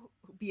people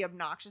be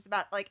obnoxious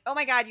about, like, oh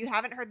my God, you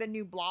haven't heard the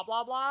new blah,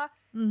 blah, blah.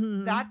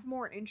 Mm-hmm. That's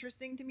more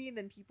interesting to me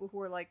than people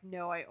who are like,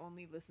 no, I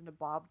only listen to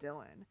Bob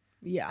Dylan.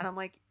 Yeah. And I'm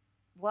like,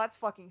 well, that's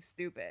fucking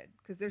stupid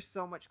because there's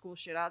so much cool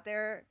shit out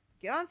there.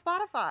 Get on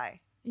Spotify.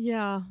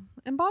 Yeah.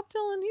 And Bob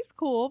Dylan, he's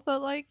cool,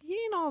 but like he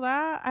ain't all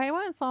that. I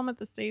went and saw him at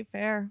the state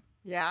fair.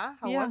 Yeah?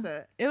 How Yeah. was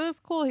it? It was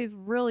cool. He's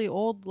really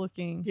old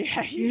looking.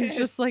 Yeah, He's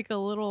just like a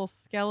little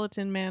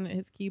skeleton man at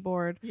his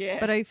keyboard. yeah.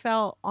 But I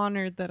felt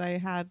honored that I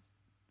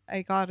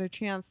got a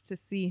chance to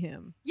see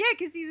him. Yeah,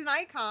 because he's an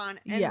icon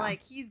and Yeah.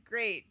 like he's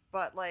great,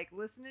 but like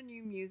listen to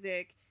new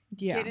music,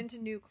 Yeah. get into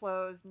new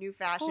clothes, new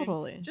fashion.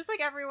 Totally. Just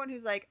like everyone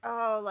who's like,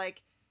 oh,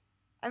 like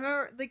I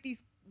remember like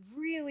these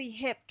really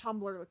hip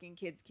Tumblr looking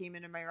kids came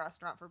into my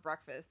restaurant for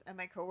breakfast, and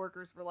my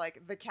coworkers were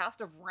like, the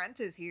cast of Rent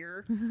is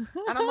here. And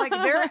I'm like,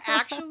 they're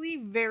actually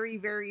very,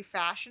 very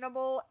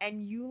fashionable,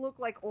 and you look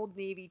like Old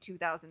Navy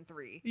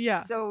 2003.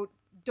 Yeah. So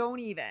don't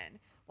even.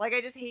 Like,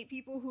 I just hate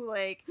people who,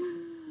 like,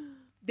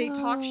 they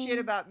talk shit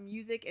about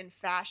music and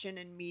fashion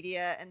and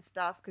media and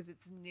stuff because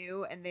it's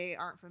new and they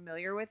aren't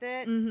familiar with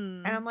it.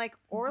 Mm-hmm. And I'm like,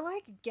 or,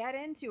 like, get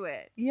into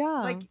it.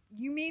 Yeah. Like,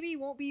 you maybe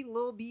won't be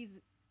Lil B's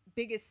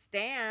biggest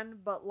stan,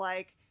 but,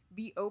 like,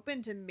 be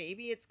open to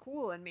maybe it's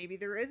cool and maybe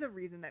there is a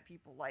reason that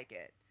people like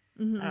it.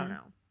 Mm-hmm. I don't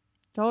know.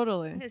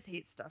 Totally. I just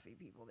hate stuffy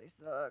people. They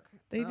suck.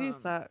 They do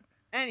suck.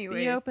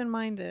 Anyways. Be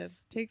open-minded.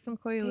 Take some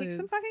Quaaludes. Take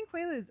some fucking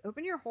Quaaludes.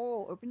 Open your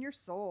hole. Open your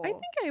soul. I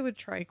think I would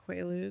try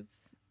Quaaludes.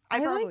 I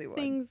probably like would.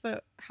 Things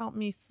that help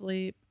me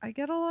sleep. I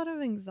get a lot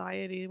of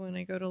anxiety when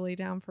I go to lay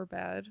down for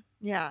bed.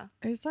 Yeah.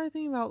 I started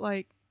thinking about,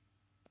 like,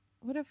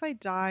 what if I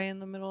die in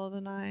the middle of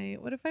the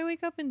night? What if I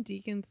wake up and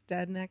Deacon's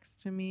dead next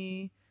to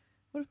me?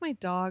 What if my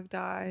dog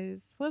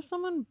dies? What if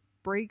someone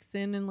breaks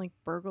in and, like,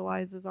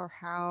 burglarizes our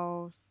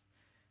house?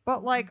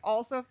 But, like,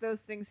 also if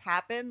those things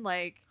happen,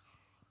 like,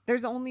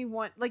 there's only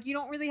one. Like, you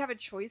don't really have a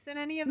choice in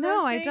any of those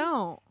No, things. I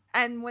don't.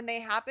 And when they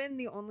happen,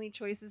 the only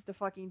choice is to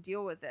fucking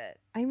deal with it.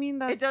 I mean,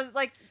 that's... It does,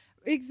 like...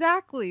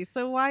 Exactly.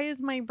 So why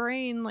is my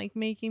brain, like,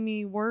 making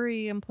me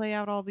worry and play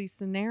out all these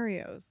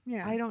scenarios?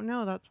 Yeah. I don't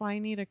know. That's why I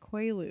need a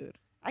Quaalude.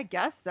 I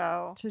guess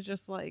so. To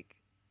just, like,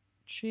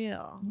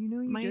 chill. You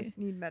know, you just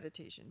need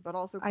meditation. But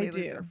also I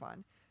Quaaludes do. are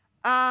fun.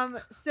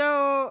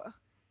 So...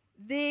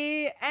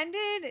 They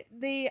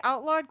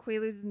outlawed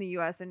Quaaludes in the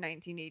U.S. in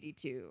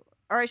 1982.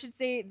 Or I should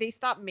say, they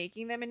stopped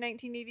making them in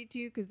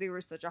 1982 because they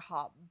were such a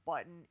hot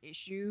button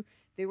issue.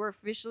 They were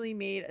officially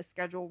made a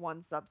Schedule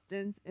 1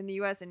 substance in the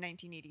U.S. in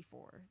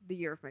 1984, the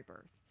year of my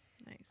birth.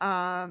 Nice.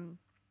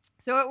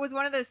 So it was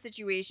one of those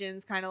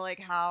situations, kind of like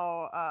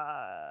how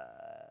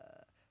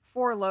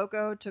Four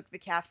Loko took the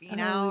caffeine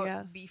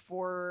out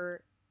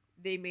before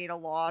they made a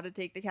law to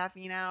take the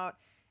caffeine out.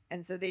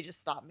 And so they just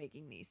stopped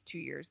making these 2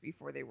 years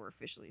before they were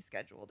officially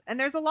scheduled. And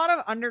there's a lot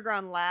of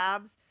underground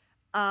labs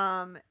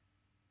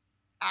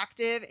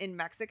active in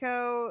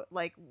Mexico,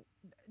 like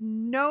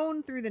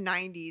known through the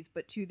 90s,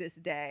 but to this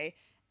day.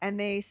 And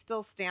they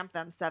still stamp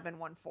them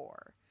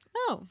 714.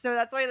 Oh. So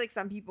that's why, like,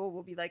 some people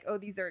will be like, oh,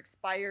 these are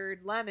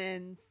expired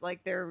lemons.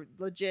 Like, they're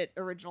legit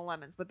original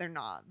lemons, but they're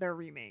not. They're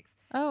remakes.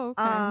 Oh,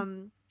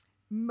 okay.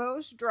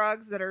 Most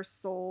drugs that are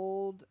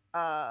sold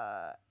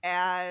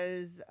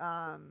as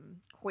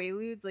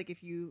Quaaludes, like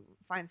if you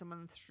find someone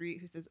on the street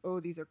who says,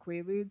 oh, these are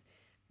Quaaludes,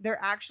 they're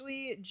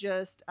actually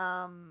just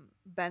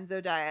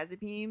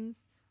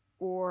benzodiazepines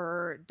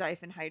or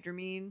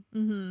diphenhydramine,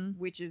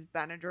 which is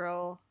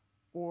Benadryl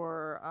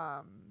or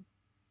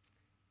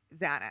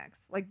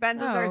Xanax. Like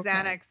benzos are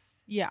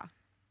Xanax,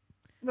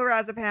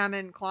 lorazepam,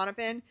 and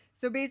Klonopin.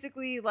 So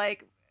basically,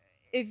 like,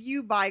 if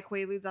you buy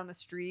Quaaludes on the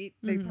street,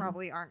 they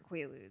probably aren't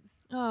Quaaludes.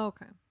 Oh,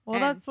 okay. Well,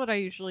 that's what I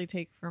usually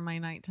take for my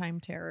nighttime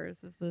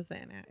terrors is the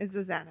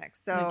Xanax.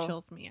 So it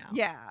chills me out.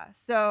 Yeah.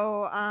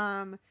 So,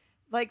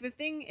 like, the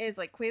thing is,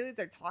 like, Quaaludes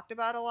are talked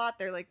about a lot.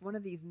 They're, like, one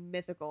of these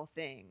mythical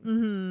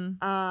things.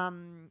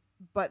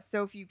 But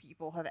so few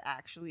people have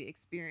actually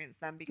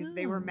experienced them because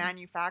they were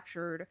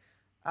manufactured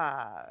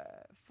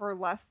for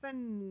less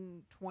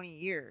than 20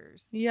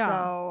 years.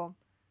 Yeah.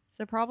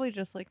 So probably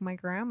just like my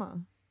grandma.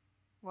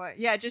 What?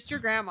 Yeah, just your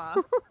grandma.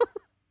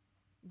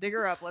 Dig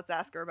her up. Let's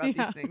ask her about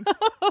these things.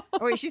 Oh,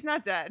 wait, she's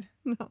not dead.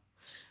 No.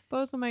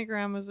 Both of my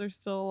grandmas are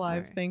still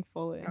alive, right.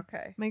 Thankfully.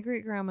 Okay. My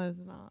great grandma is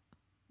not.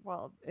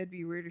 Well, it'd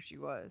be weird if she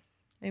was.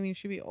 I mean,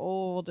 she'd be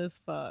old as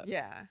fuck.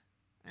 Yeah.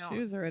 She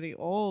was already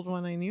old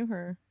when I knew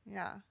her.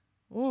 Yeah.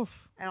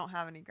 Oof. I don't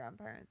have any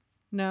grandparents.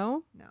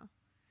 No? No.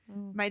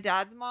 Oh. My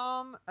dad's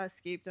mom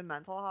escaped a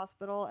mental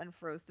hospital and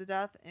froze to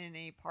death in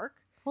a park.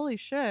 Holy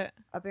shit.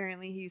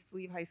 Apparently, he used to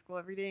leave high school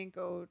every day and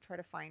go try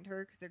to find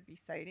her because there'd be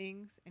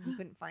sightings, and he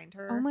couldn't find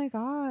her. Oh my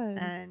god.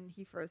 And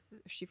she froze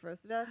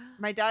to death.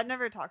 My dad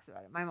never talks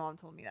about it. My mom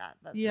told me that.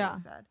 That's what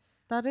he said.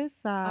 That is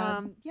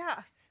sad.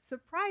 Yeah.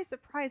 Surprise,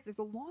 surprise. There's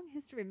a long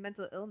history of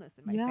mental illness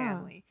in my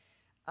family.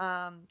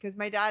 Because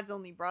my dad's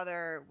only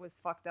brother was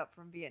fucked up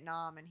from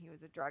Vietnam, and he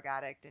was a drug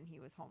addict, and he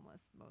was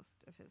homeless most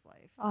of his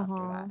life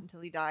after that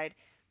until he died.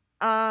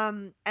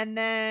 And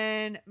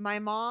then my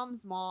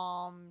mom's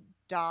mom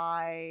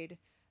died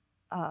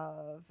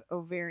of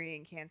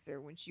ovarian cancer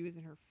when she was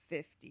in her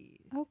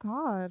 50s. Oh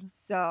god.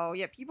 So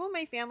yeah, people in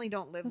my family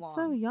don't live long.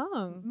 So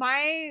young.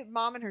 My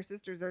mom and her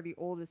sisters are the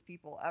oldest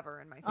people ever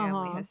in my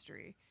family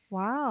history.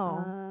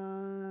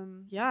 Wow.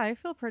 Yeah, I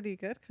feel pretty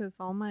good because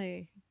all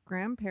my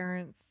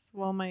grandparents,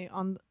 well,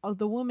 on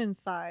the woman's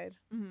side,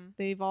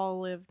 they've all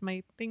lived.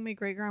 I think my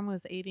great grandma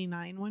was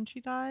 89 when she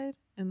died,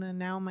 and then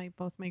now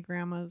both my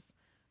grandmas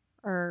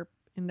are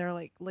in their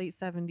like late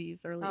 70s,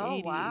 early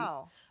 80s.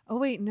 Wow. Oh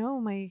wait, no,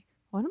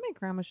 one of my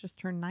grandmas just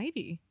turned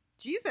 90.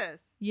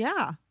 Jesus.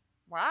 Yeah.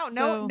 Wow.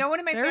 So no one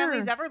in my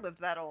family's ever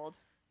lived that old.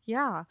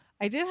 Yeah.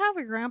 I did have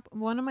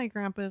one of my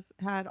grandpas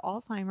had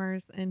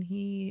Alzheimer's, and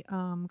he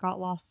got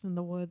lost in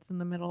the woods in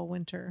the middle of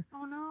winter.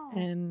 Oh no.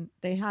 And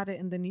they had it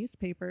in the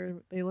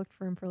newspaper. They looked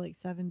for him for like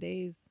 7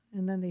 days,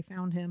 and then they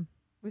found him.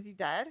 Was he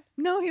dead?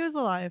 No, he was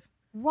alive.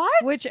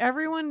 What? Which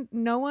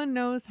no one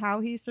knows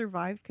how he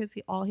survived because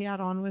all he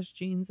had on was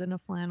jeans and a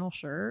flannel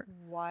shirt.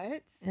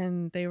 What?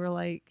 And they were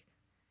like,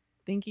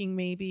 thinking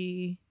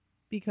maybe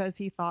because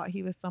he thought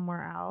he was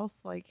somewhere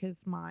else, like his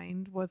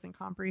mind wasn't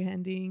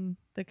comprehending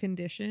the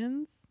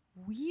conditions.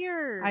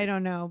 Weird. I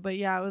don't know, but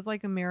yeah, it was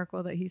like a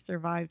miracle that he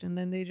survived. And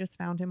then they just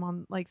found him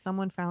on, like,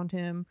 someone found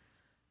him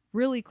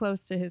really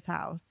close to his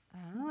house,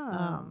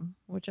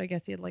 which I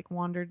guess he had like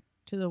wandered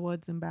to the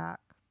woods and back.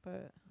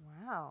 But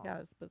wow, yeah,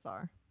 it's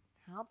bizarre.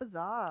 How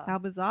bizarre. How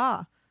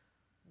bizarre.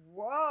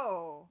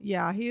 Whoa.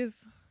 Yeah, he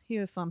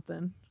was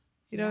something.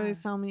 He'd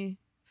always tell me,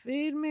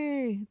 "Feed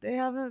me. They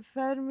haven't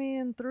fed me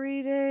in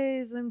 3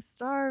 days. I'm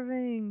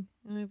starving."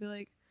 And I'd be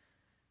like,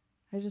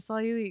 "I just saw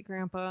you eat,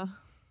 Grandpa.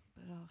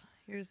 But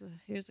here's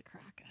a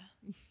cracker."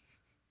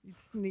 You'd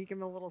sneak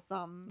him a little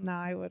something. No,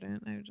 I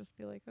wouldn't. I would just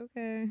be like,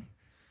 "Okay."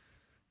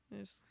 I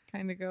just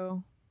kind of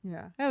go.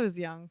 Yeah. I was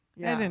young.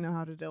 Yeah. I didn't know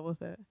how to deal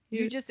with it.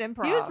 You just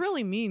improv. He was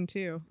really mean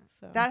too.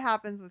 So that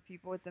happens with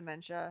people with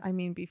dementia. I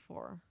mean,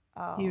 before.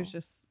 Oh. He was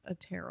just a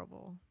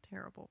terrible,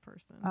 terrible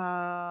person. Oh.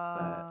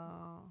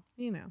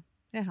 But, you know,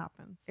 it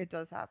happens. It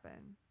does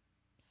happen.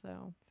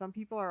 So some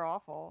people are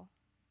awful.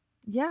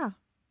 Yeah,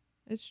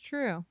 it's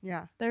true.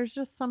 Yeah. There's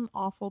just some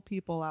awful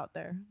people out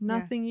there.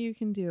 Nothing you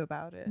can do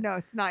about it. No,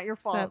 it's not your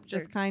fault. Except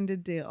just kind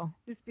of deal.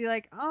 Just be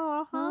like,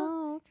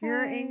 okay.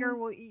 Your anger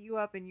will eat you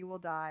up and you will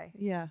die.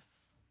 Yes.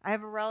 I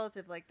have a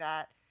relative like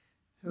that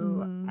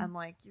who I'm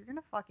like, you're going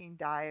to fucking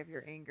die of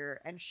your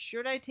anger. And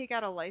should I take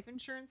out a life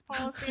insurance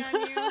policy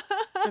on you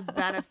to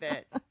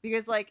benefit?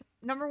 Because, like,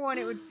 number one,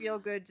 it would feel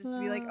good just to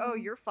be like, oh,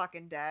 you're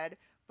fucking dead.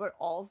 But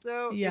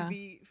also,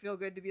 it'd feel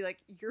good to be like,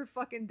 you're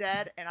fucking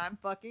dead and I'm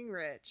fucking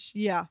rich.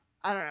 Yeah.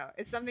 I don't know.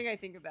 It's something I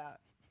think about.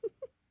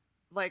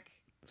 Like,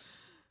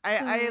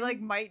 I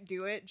like might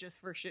do it just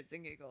for shits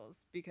and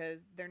giggles because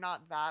they're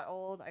not that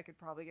old. I could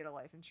probably get a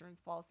life insurance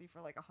policy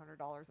for like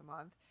 $100 a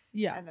month.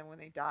 Yeah. And then when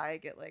they die,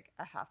 get like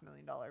a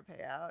 $500,000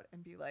 payout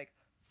and be like,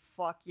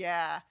 fuck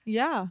yeah.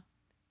 Yeah.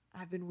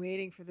 I've been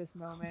waiting for this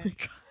moment. Oh my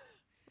God.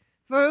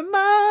 For a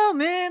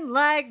moment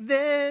like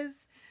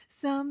this,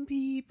 some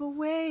people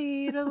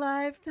wait a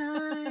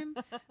lifetime.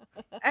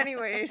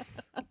 Anyways.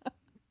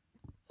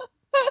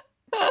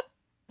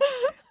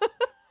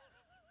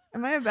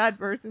 Am I a bad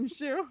person,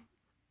 Shu?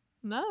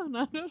 No,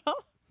 not at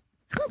all.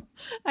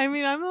 I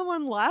mean, I'm the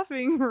one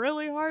laughing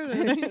really hard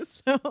at it.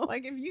 So,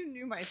 like, if you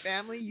knew my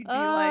family, you'd be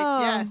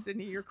like, "Yeah,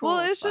 Sydney, you're cool."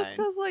 Well, it's just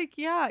because, like,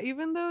 yeah,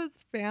 even though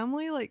it's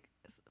family, like,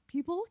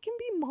 people can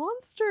be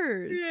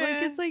monsters. Yeah.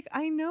 Like, it's like,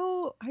 I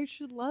know I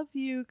should love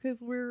you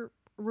because we're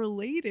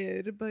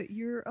related, but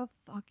you're a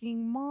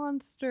fucking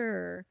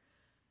monster.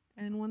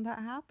 And when that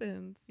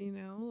happens, you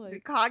know, like, the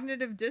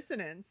cognitive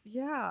dissonance.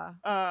 Yeah.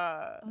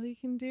 All you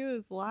can do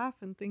is laugh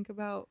and think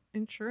about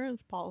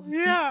insurance policies.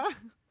 Yeah.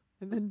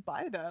 And then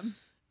buy them.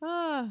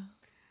 I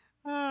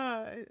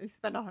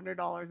spend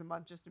 $100 a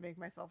month just to make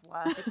myself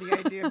laugh at the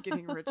idea of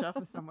getting rich off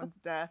of someone's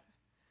death.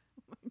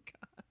 Oh my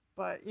God.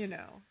 But, you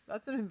know,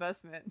 that's an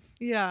investment.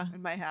 Yeah.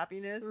 In my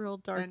happiness. It's a real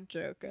dark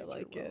joke. I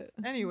like it.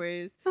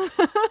 Anyways.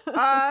 Quaaludes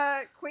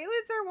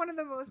are one of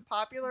the most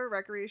popular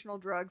recreational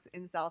drugs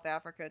in South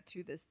Africa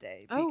to this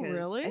day. Oh,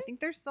 really? I think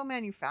they're still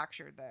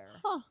manufactured there.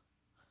 Huh.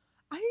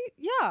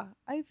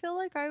 I feel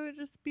like I would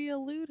just be a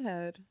lewd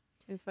head.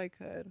 If I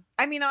could.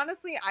 I mean,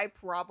 honestly, I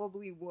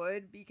probably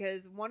would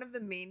because one of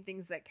the main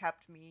things that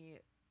kept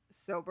me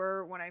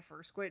sober when I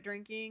first quit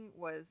drinking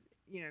was,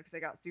 you know, because I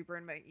got super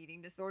in my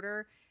eating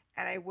disorder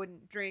and I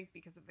wouldn't drink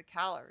because of the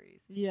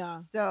calories. Yeah.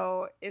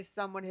 So if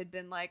someone had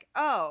been like,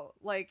 oh,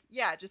 like,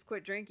 yeah, just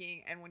quit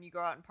drinking and when you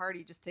go out and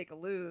party, just take a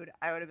lewd,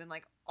 I would have been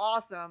like,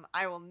 awesome.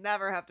 I will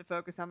never have to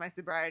focus on my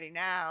sobriety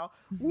now.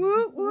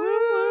 Woo,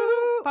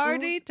 woo.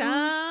 Party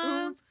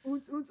time.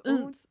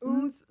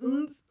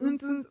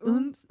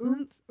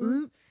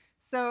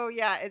 So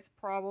yeah, it's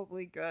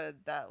probably good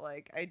that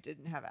like I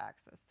didn't have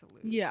access to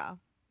lewd. Yeah.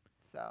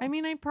 So I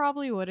mean, I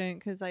probably wouldn't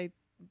because I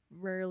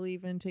rarely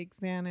even take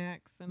Xanax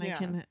and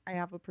I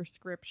have a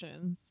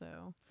prescription.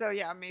 So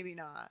yeah, maybe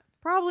not.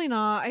 Probably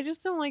not. I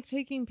just don't like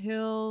taking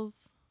pills.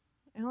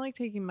 I don't like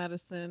taking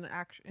medicine.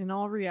 In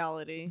all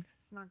reality,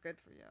 it's not good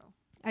for you.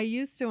 I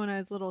used to when I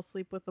was little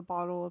sleep with a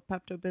bottle of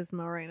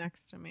Pepto-Bismol right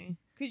next to me.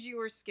 Because you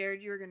were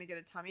scared you were going to get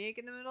a tummy ache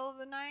in the middle of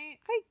the night?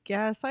 I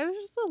guess. I was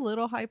just a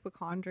little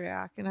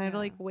hypochondriac and I'd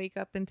like wake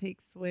up and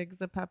take swigs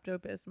of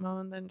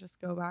Pepto-Bismol and then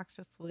just go back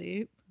to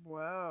sleep.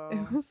 Whoa.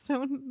 It was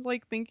so,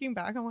 like, thinking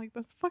back, I'm like,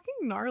 that's fucking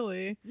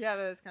gnarly. Yeah,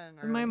 that is kind of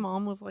gnarly. And my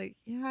mom was like,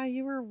 yeah,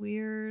 you were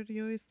weird.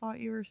 You always thought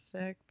you were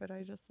sick, but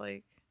I just,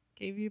 like,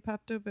 gave you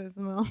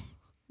Pepto-Bismol.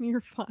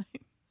 You're fine.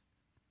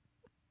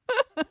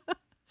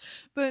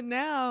 But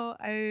now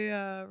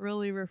I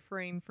really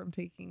refrain from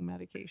taking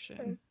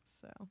medication.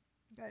 So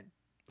good.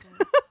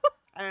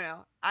 I don't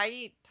know. I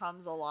eat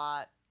Tums a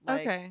lot.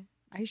 Like, okay.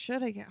 I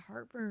get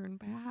heartburn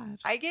bad.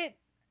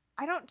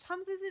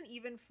 Tums isn't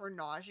even for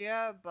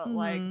nausea, but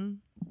like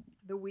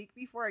the week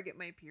before I get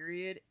my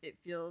period, it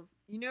feels,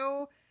 you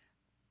know,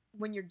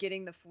 when you're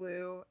getting the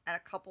flu and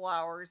a couple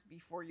hours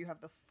before you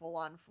have the full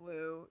on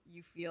flu,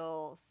 you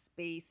feel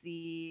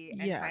spacey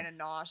and kind of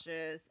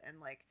nauseous and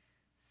like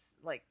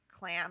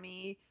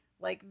clammy.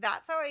 Like,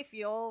 that's how I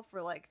feel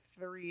for like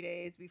 3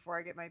 days before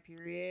I get my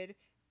period.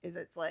 Is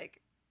it's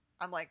like,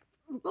 I'm like,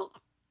 I'm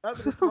gonna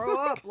throw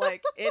up.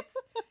 Like,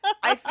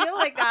 I feel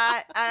like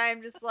that, and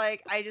I'm just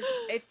like,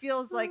 it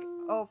feels like,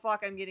 oh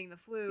fuck, I'm getting the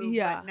flu.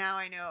 Yeah. But now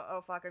I know,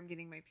 oh fuck, I'm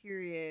getting my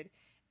period.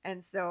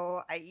 And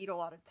so I eat a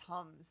lot of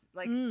Tums.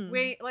 Like,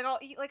 like I'll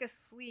eat like a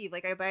sleeve.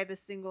 Like, I buy the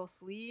single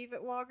sleeve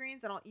at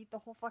Walgreens, and I'll eat the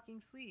whole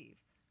fucking sleeve.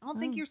 I don't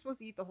think you're supposed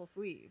to eat the whole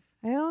sleeve.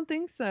 I don't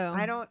think so.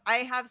 I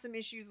have some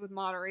issues with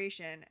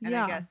moderation, and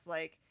I guess,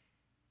 like,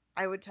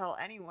 I would tell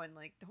anyone,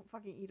 like, don't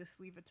fucking eat a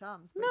sleeve of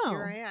Tums. But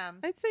here I am.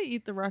 I'd say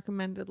eat the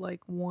recommended, like,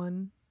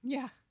 one.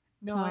 Yeah.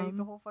 No, I eat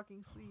the whole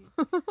fucking sleeve.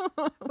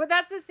 But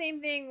that's the same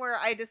thing where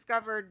I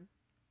discovered,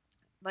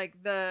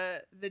 like,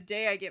 the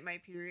day I get my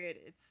period,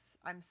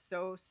 I'm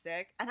so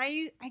sick. And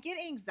I get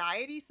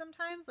anxiety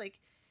sometimes, like,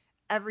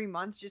 every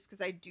month, just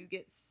because I do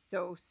get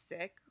so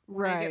sick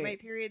when I get my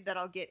period, that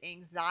I'll get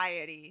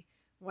anxiety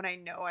when I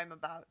know I'm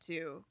about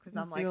to, because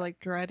I'm like, you're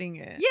like dreading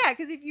it. Yeah,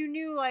 because if you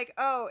knew, like,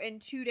 oh, in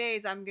 2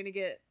 days I'm gonna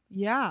get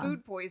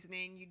food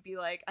poisoning, you'd be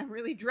like, I'm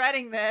really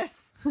dreading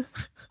this.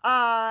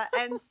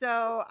 And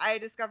so I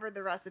discovered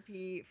the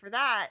recipe for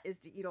that is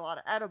to eat a lot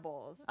of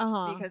edibles,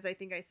 because I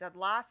think I said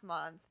last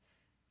month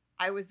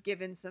I was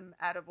given some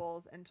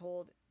edibles and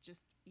told,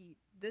 just eat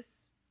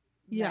this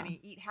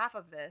many, eat half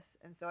of this,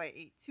 and so I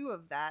ate 2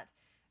 of that.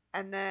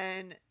 And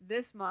then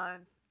this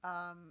month,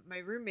 my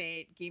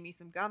roommate gave me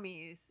some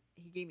gummies.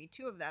 He gave me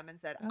 2 of them and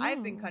said,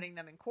 I've been cutting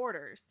them in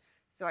quarters.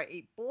 So I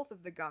ate both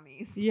of the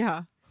gummies.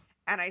 Yeah.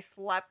 And I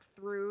slept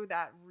through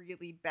that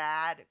really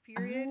bad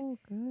period. Oh,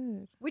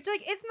 good. Which,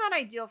 like, it's not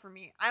ideal for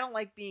me. I don't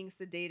like being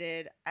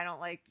sedated. I don't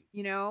like,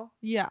 you know?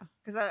 Yeah.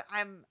 Because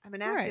I'm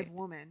an active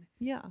woman.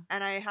 Yeah.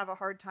 And I have a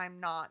hard time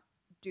not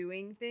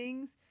doing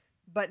things.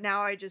 But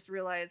now I just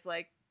realize,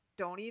 like,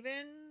 don't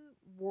even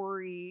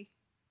worry.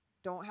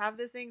 Don't have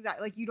this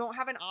anxiety. Like, you don't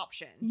have an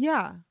option.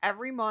 Yeah.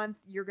 Every month,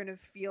 you're going to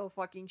feel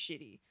fucking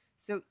shitty.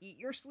 So eat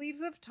your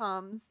sleeves of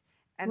Tums,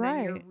 and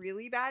then your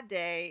really bad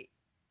day,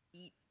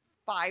 eat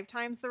 5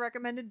 times the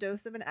recommended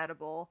dose of an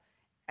edible,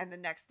 and the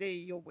next day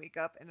you'll wake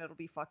up and it'll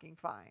be fucking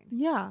fine.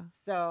 Yeah.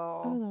 So.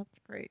 Oh, that's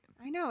great.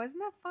 I know. Isn't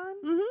that fun?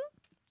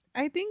 Mm-hmm.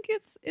 I think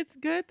it's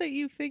good that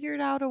you figured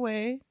out a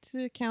way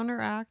to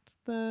counteract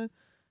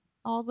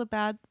all the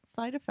bad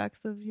side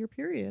effects of your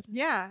period.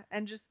 Yeah.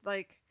 And just,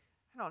 like,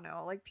 I don't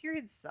know, like,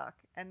 periods suck.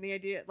 And the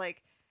idea,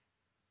 like,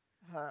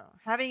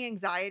 having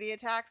anxiety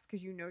attacks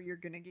because you know you're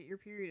going to get your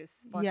period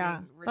is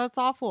fucking that's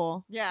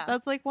awful. Yeah.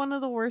 That's, like, one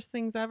of the worst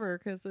things ever,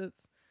 because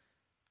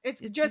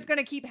it's just going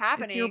to keep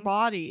happening. It's your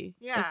body.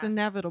 Yeah. It's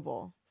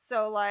inevitable.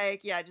 So,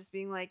 like, yeah, just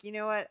being like, you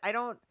know what? I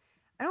don't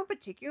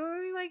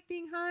particularly like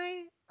being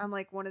high. I'm,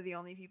 like, one of the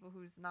only people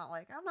who's not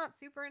like, I'm not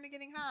super into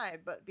getting high,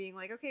 but being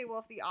like, okay, well,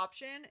 if the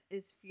option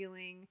is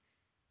feeling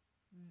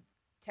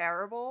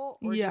terrible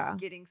or just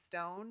getting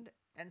stoned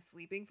and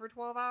sleeping for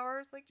 12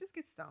 hours, like, just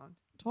get stoned.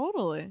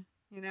 Totally.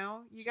 You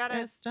know, you gotta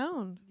get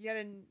stoned. You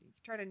gotta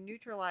try to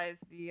neutralize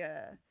the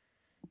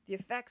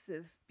effects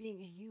of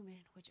being a human,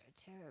 which are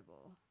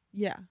terrible.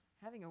 Yeah.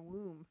 Having a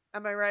womb.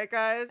 Am I right,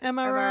 guys? Am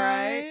I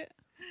right?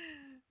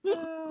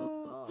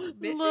 Oh,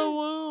 bitches, the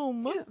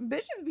womb.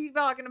 Bitches be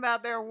talking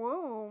about their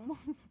womb.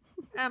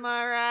 Am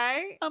I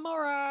right? Am I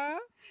right?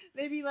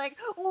 They'd be like,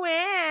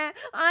 "Where?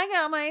 I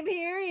got my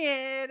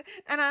period,"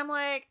 and I'm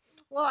like,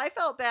 "Well, I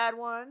felt bad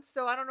once,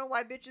 so I don't know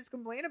why bitches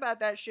complain about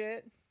that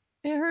shit."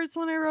 It hurts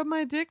when I rub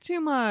my dick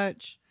too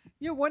much.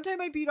 Yeah, one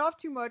time I beat off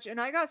too much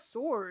and I got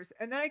sores,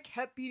 and then I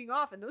kept beating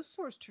off, and those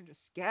sores turned to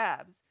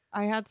scabs.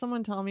 I had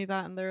someone tell me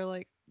that, and they're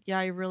like, yeah,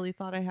 I really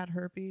thought I had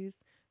herpes.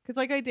 Because,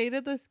 like, I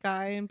dated this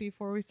guy, and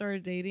before we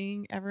started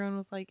dating, everyone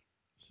was like,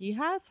 he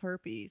has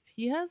herpes.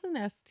 He has an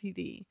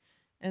STD.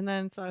 And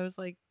then, so I was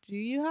like, do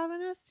you have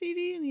an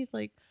STD? And he's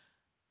like,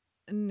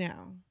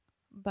 no.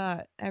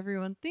 But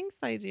everyone thinks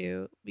I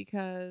do,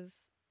 because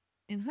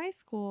in high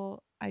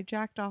school, I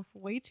jacked off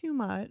way too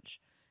much,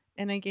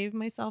 and I gave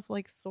myself,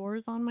 like,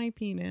 sores on my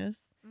penis,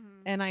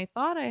 and I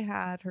thought I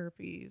had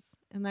herpes.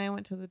 And then I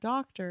went to the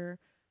doctor,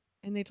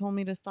 and they told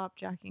me to stop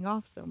jacking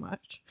off so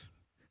much.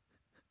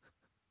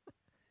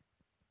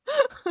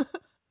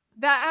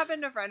 That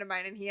happened to a friend of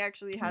mine, and he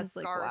actually has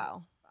scars. Like,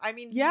 wow. I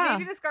mean,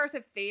 maybe the scars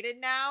have faded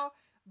now,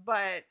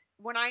 but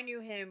when I knew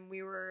him,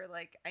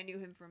 I knew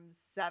him from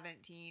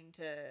 17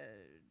 to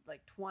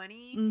like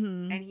 20,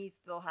 and he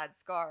still had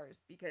scars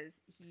because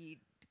he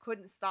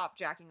couldn't stop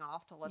jacking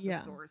off to let the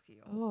sores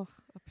heal. Oh,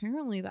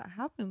 apparently that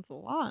happens a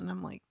lot, and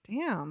I'm like,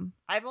 damn.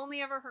 I've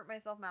only ever hurt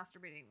myself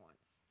masturbating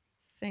once.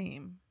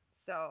 Same.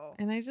 So.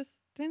 And I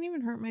just didn't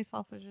even hurt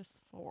myself. I was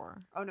just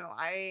sore. Oh no,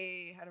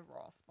 I had a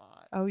raw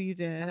spot. Oh, you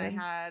did? And I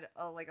had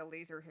a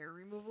laser hair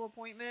removal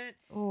appointment.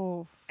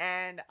 Oh.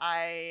 And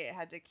I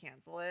had to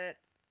cancel it.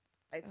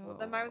 I told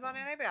them I was on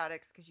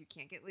antibiotics because you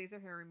can't get laser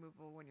hair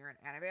removal when you're on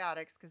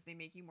antibiotics because they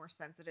make you more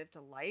sensitive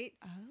to light.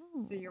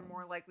 Oh. So you're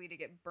more likely to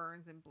get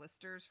burns and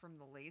blisters from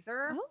the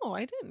laser. Oh,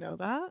 I didn't know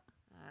that.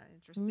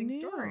 Interesting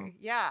story.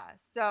 Yeah.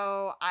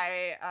 So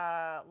I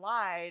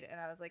lied and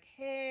I was like,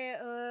 hey,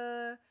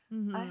 I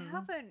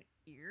have an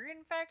ear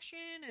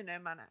infection and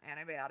I'm on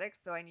antibiotics,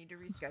 so I need to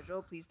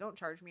reschedule. Please don't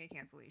charge me a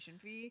cancellation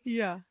fee.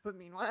 Yeah. But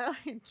meanwhile,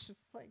 I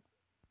just like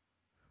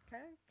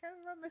kind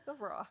of run myself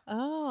raw.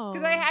 Oh.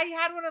 Because I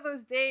had one of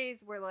those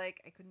days where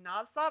like I could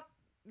not stop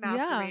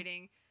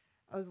masturbating.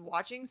 I was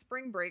watching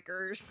Spring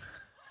Breakers.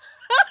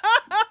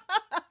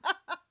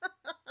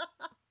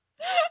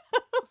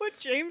 With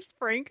James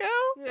Franco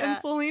Yeah.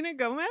 and Selena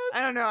Gomez?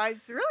 I don't know.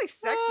 It's really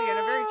sexy in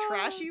a very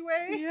trashy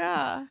way.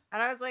 Yeah.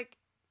 And I was like,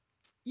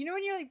 you know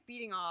when you're like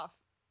beating off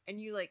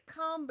and you like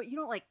come, but you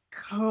don't like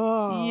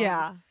come.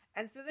 Yeah.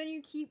 And so then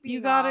you keep beating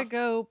You gotta off.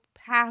 go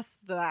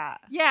past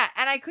that. Yeah.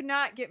 And I could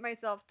not get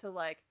myself to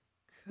like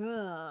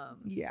come.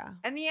 Yeah.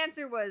 And the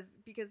answer was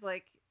because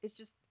like it's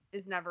just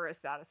is never as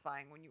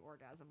satisfying when you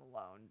orgasm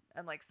alone.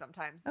 And like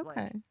sometimes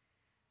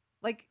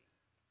like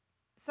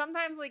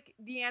sometimes like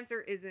the answer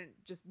isn't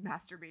just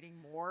masturbating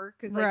more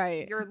because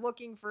like you're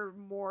looking for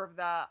more of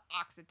the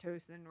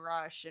oxytocin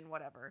rush and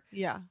whatever.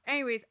 Yeah.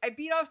 Anyways, I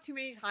beat off too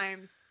many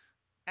times.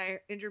 I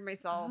injured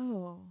myself.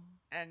 Oh.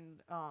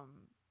 And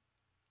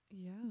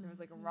yeah. there was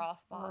like a raw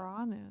spot.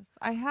 Rawness.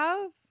 I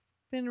have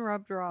been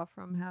rubbed raw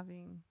from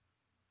having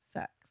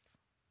sex.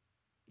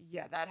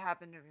 Yeah, that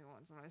happened to me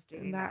once when I was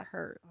dating. And that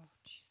hurts. Oh,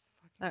 Jesus,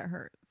 that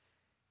hurts.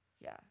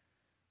 Yeah.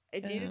 I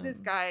dated this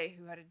guy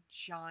who had a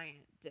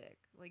giant dick.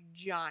 Like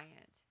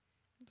giant.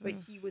 But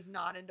he was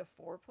not into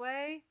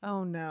foreplay.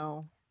 Oh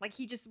no. Like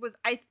he just was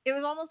it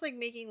was almost like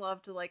making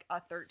love to like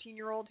a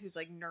 13-year-old who's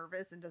like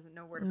nervous and doesn't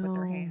know where to put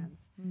their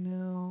hands.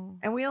 No.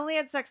 And we only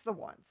had sex the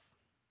once.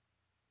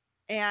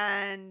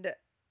 And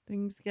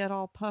things get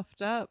all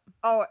puffed up.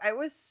 Oh, I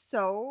was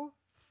so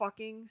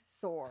fucking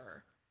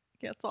sore.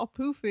 Gets all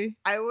poofy.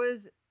 I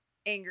was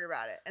angry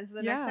about it. And so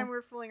the next time we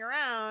were fooling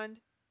around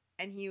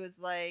and he was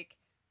like,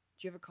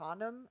 do you have a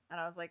condom? And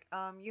I was like,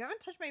 you haven't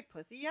touched my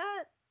pussy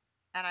yet?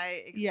 And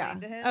I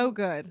explained to him. Oh,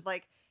 good.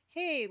 Like,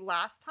 hey,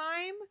 last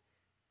time,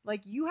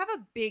 like, you have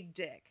a big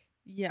dick.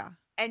 Yeah.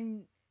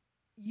 And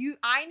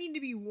I need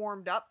to be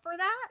warmed up for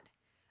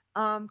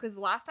that. Because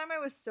last time I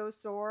was so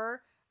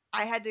sore,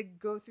 I had to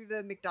go through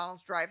the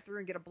McDonald's drive-thru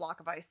and get a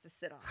block of ice to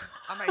sit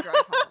on my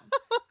drive home.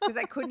 Because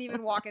I couldn't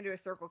even walk into a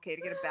Circle K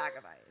to get a bag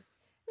of ice.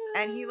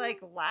 And he, like,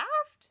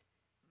 laughed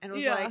and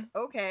was like,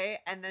 okay.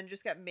 And then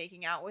just kept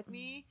making out with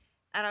me.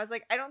 And I was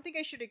like, I don't think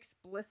I should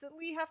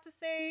explicitly have to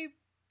say.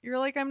 You're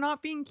like, I'm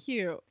not being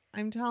cute.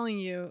 I'm telling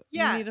you,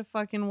 you need to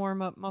fucking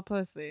warm up my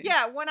pussy.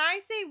 Yeah, when I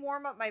say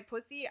warm up my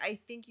pussy, I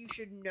think you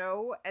should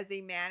know as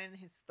a man in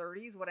his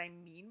 30s what I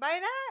mean by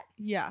that.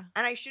 Yeah.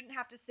 And I shouldn't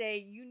have to say,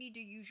 you need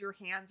to use your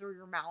hands or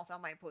your mouth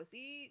on my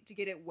pussy to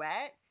get it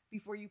wet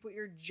before you put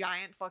your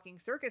giant fucking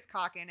circus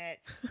cock in it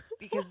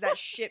because that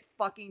shit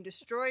fucking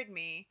destroyed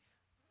me.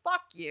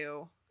 Fuck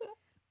you.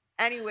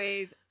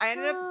 Anyways, I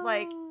ended up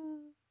like...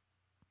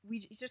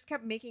 he just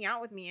kept making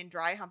out with me and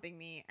dry humping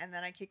me, and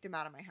then I kicked him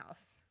out of my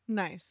house.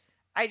 Nice.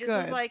 I just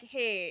was like,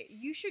 hey,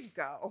 you should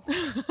go.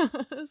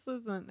 This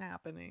isn't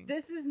happening.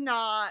 This is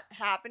not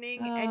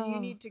happening, and you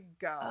need to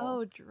go.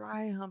 Oh,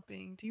 dry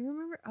humping. Do you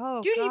remember?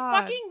 Oh, dude,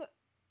 God. he fucking...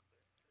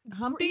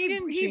 Humping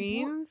in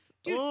jeans?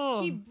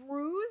 Dude, he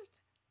bruised...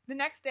 The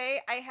next day,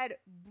 I had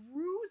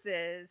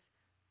bruises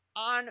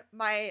on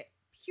my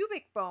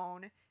pubic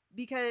bone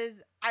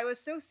because I was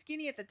so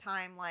skinny at the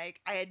time, like,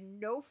 I had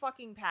no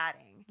fucking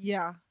padding.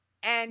 Yeah.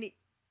 And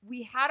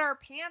we had our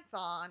pants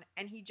on,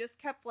 and he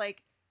just kept,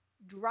 like,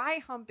 dry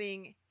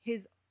humping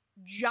his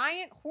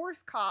giant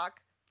horse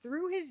cock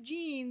through his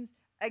jeans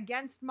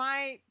against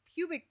my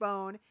pubic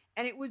bone,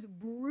 and it was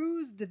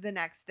bruised the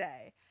next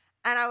day.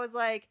 And I was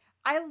like,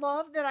 I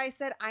love that I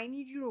said, I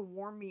need you to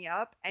warm me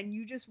up, and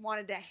you just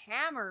wanted to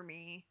hammer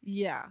me.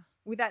 Yeah.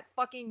 With that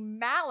fucking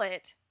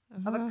mallet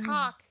of a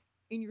cock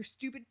in your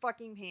stupid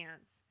fucking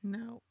pants.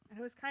 No. And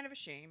it was kind of a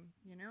shame,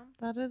 you know?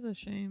 That is a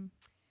shame.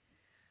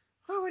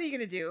 Oh, what are you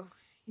going to do?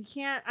 You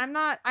can't,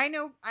 I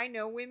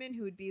know women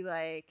who would be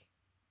like,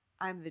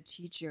 I'm the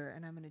teacher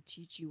and I'm going to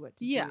teach you what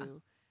to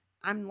do.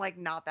 I'm like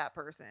not that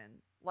person.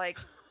 Like,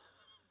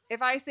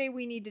 if I say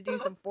we need to do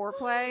some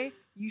foreplay,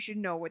 you should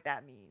know what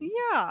that means.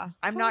 Yeah.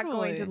 I'm not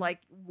going to like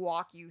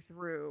walk you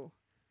through.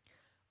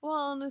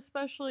 Well, and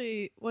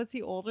especially, was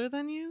he older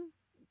than you?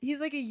 He's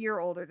like a year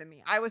older than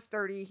me. I was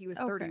 30. He was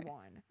 31.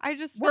 I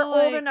just We're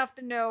old enough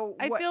to know.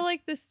 I feel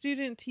like the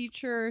student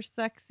teacher,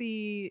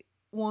 sexy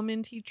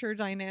woman teacher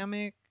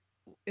dynamic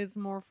is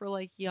more for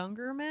like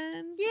younger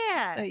men.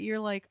 Yeah. That you're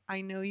like,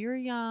 I know you're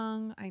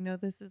young. I know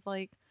this is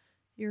like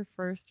your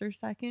first or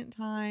second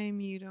time.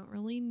 You don't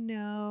really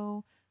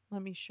know.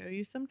 Let me show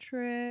you some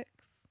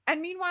tricks. And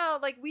meanwhile,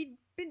 like we'd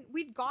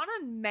gone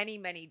on many,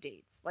 many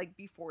dates like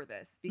before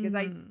this because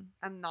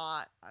I'm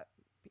not.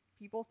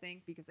 People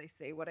think because I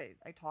say what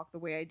I talk the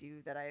way I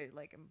do that I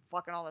like am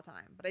fucking all the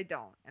time, but I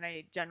don't. And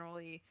I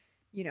generally,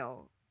 you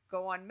know,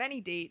 go on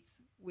many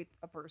dates with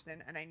a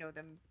person and I know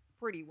them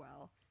pretty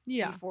well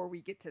before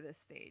we get to this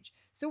stage.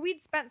 So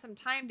we'd spent some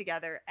time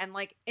together and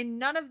like in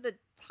none of the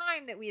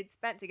time that we had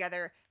spent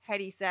together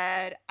had he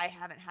said, I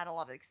haven't had a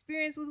lot of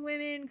experience with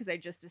women because I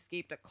just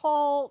escaped a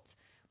cult.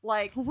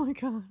 Like, Oh my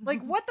god.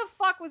 like what the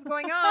fuck was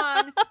going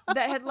on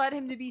that had led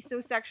him to be so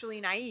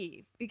sexually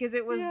naive? Because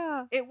it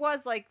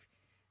was like,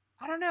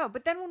 I don't know.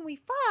 But then when we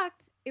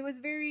fucked, it was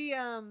very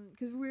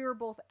because we were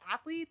both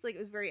athletes, like it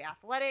was very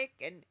athletic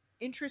and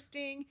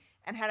interesting.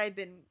 And had I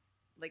been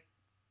like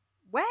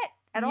wet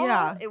at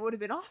all, it would have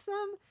been awesome.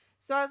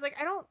 So I was like,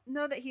 I don't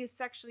know that he is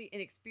sexually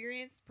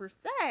inexperienced per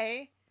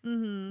se.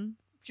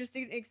 Just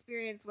an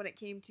experience when it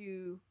came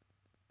to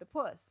the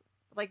puss.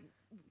 Like,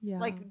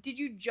 like, did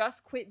you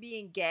just quit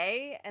being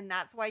gay and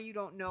that's why you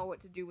don't know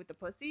what to do with the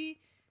pussy?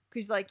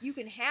 Because like you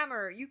can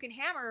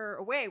hammer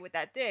away with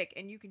that dick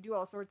and you can do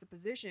all sorts of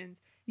positions.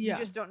 You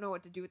just don't know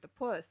what to do with the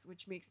puss,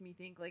 which makes me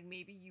think like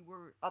maybe you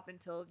were up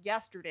until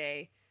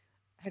yesterday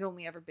had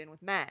only ever been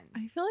with men.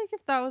 I feel like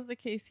if that was the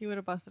case, he would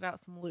have busted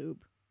out some lube.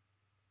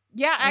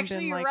 Yeah,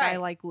 actually, you're like, right. I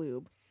like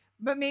lube.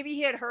 But maybe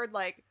he had heard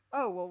like,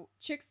 oh, well,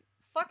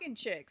 fucking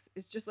chicks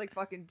is just like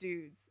fucking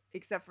dudes,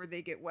 except for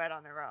they get wet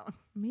on their own.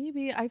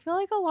 Maybe. I feel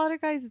like a lot of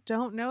guys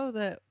don't know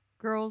that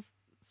girls,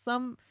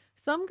 some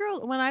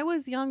girls, when I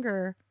was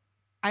younger,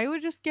 I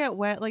would just get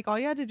wet. Like, all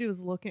you had to do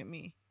was look at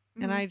me,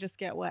 and I just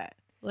get wet.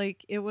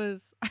 Like, it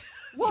was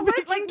well,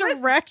 like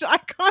direct eye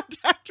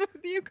contact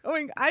with you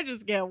going, I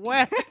just get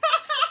wet.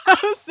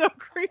 That was so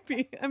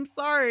creepy. I'm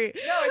sorry.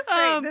 No, it's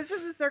great. This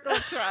is a circle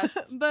of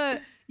trust.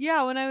 But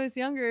yeah, when I was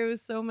younger, it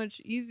was so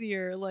much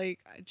easier. Like,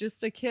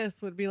 just a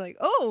kiss would be like,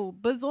 oh,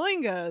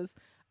 bazoingas.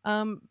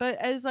 But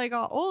as I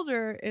got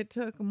older, it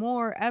took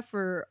more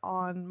effort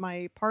on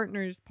my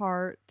partner's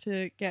part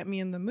to get me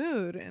in the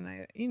mood.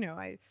 And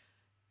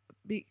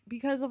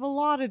because of a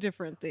lot of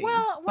different things.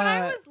 Well, when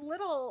I was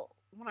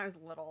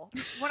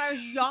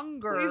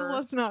younger. Please,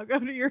 let's not go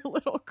to your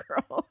little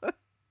girl.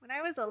 When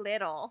I was a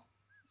little.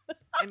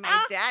 And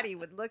my daddy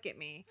would look at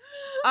me.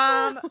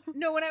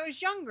 No, when I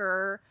was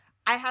younger,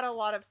 I had a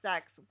lot of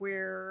sex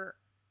where,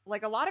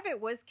 like, a lot of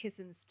it was kiss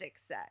and stick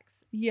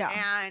sex. Yeah.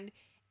 And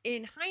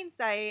in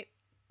hindsight,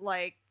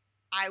 like,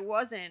 I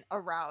wasn't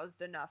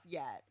aroused enough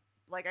yet.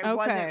 Like, I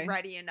wasn't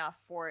ready enough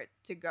for it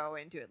to go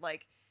into it.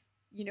 Like,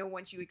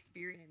 once you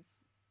experience,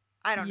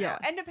 I don't know.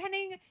 And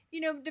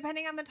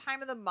depending on the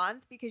time of the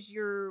month, because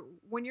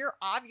when you're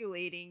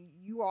ovulating,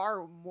 you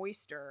are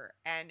moister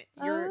and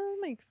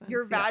makes sense.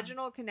 Your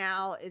vaginal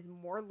canal is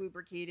more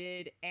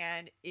lubricated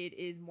and it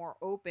is more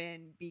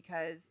open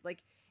because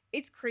like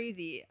it's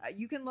crazy.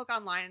 You can look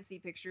online and see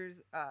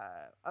pictures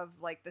of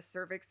like the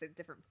cervix at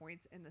different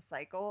points in the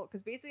cycle.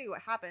 Because basically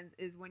what happens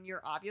is when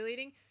you're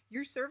ovulating,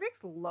 your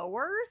cervix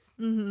lowers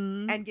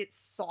and gets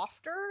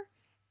softer.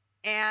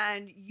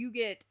 And you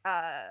get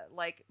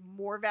like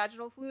more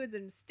vaginal fluids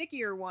and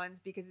stickier ones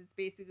because it's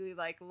basically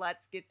like,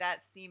 let's get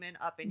that semen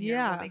up in here.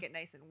 We'll make it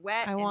nice and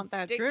wet. I want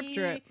that sticky,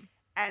 drip.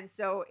 And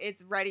so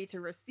it's ready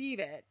to receive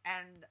it.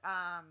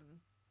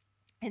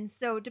 And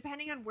so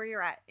depending on where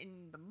you're at in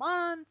the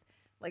month,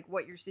 like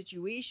what your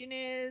situation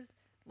is,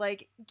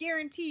 like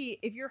guarantee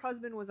if your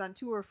husband was on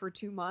tour for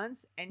 2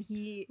 months and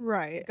he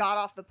got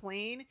off the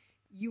plane,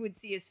 you would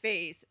see his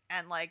face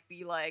and like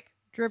be like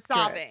drip,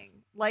 sobbing.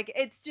 Drip. Like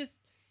it's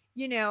just,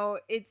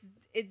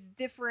 it's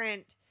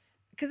different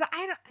because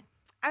I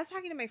was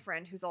talking to my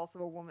friend who's also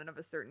a woman of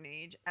a certain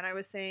age, and I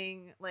was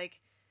saying like,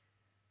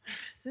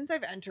 since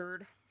I've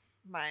entered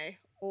my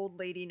old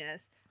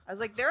ladiness, I was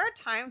like, there are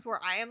times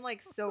where I am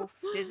like so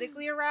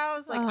physically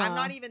aroused, like I'm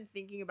not even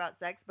thinking about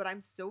sex, but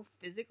I'm so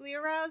physically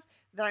aroused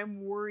that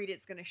I'm worried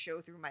it's going to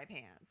show through my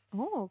pants.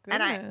 Oh, goodness.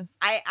 And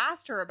I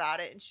asked her about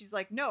it and she's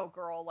like, no,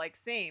 girl, like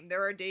same.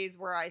 There are days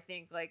where I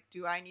think like,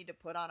 do I need to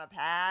put on a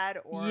pad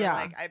or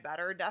like I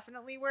better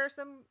definitely wear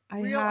some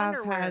real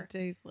underwear. I have had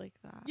days like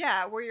that.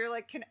 Yeah, where you're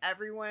like, can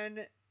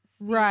everyone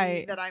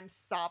see that I'm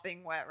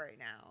sopping wet right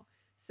now?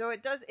 So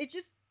it just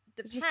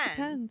depends. It just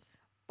depends.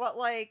 But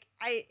like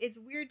it's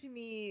weird to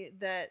me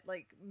that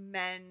like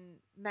men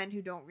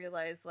who don't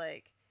realize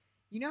like,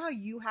 how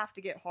you have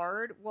to get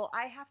hard? Well,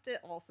 I have to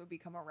also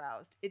become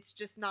aroused. It's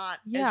just not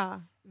as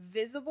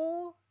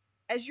visible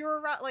as your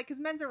arousal. Like, because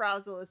men's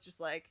arousal is just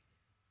like,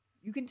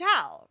 you can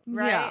tell,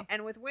 right? Yeah.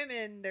 And with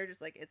women, they're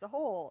just like, it's a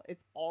hole.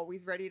 It's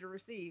always ready to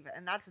receive.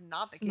 And that's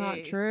not the case.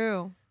 Not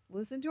true.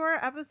 Listen to our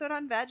episode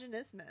on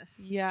vaginismus.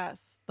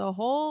 Yes. The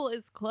hole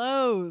is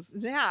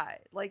closed. Yeah.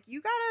 Like,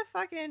 you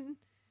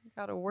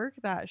gotta work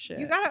that shit.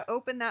 You gotta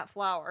open that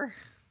flower.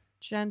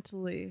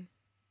 Gently.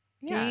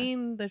 Yeah.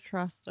 Gain the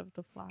trust of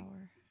the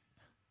flower.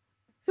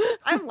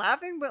 I'm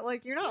laughing, but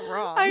like you're not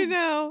wrong. I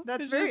know.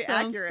 That's very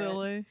accurate.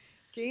 Silly.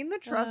 Gain the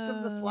trust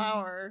of the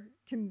flower.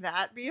 Can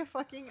that be a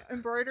fucking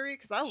embroidery?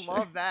 Because I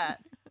love that.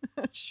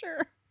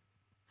 Sure.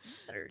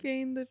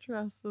 Gain the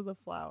trust of the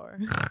flower.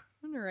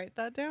 I'm gonna write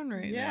that down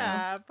right now.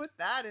 Yeah, put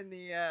that in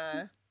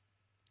the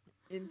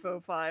info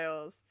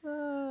files.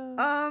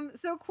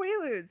 So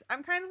Quaaludes,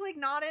 I'm kind of like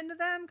not into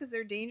them because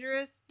they're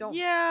dangerous.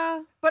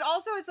 But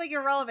also it's like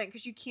irrelevant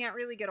because you can't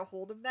really get a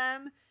hold of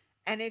them,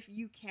 and if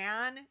you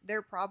can,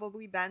 they're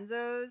probably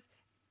benzos.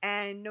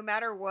 And no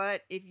matter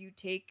what, if you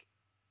take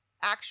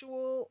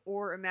actual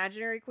or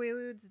imaginary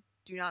Quaaludes,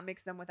 do not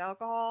mix them with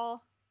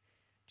alcohol.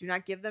 Do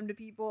not give them to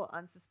people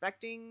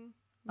unsuspecting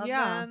of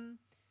them.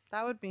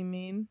 That would be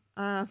mean.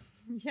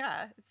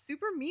 Yeah, it's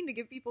super mean to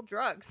give people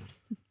drugs.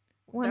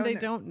 When they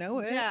don't know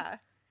it. Yeah.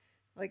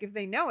 Like, if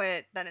they know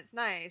it, then it's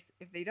nice.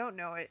 If they don't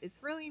know it,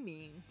 it's really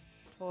mean.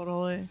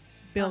 Totally.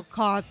 Bill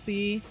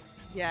Cosby.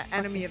 Yeah,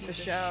 enemy of the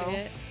show.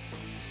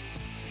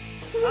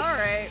 All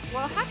right.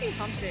 Well, happy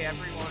hump day,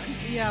 everyone.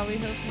 Yeah, we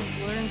hope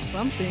you've learned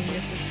something.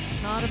 If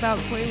it's not about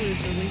Quaaludes,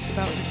 at least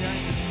about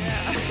vagina.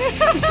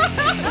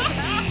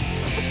 Yeah.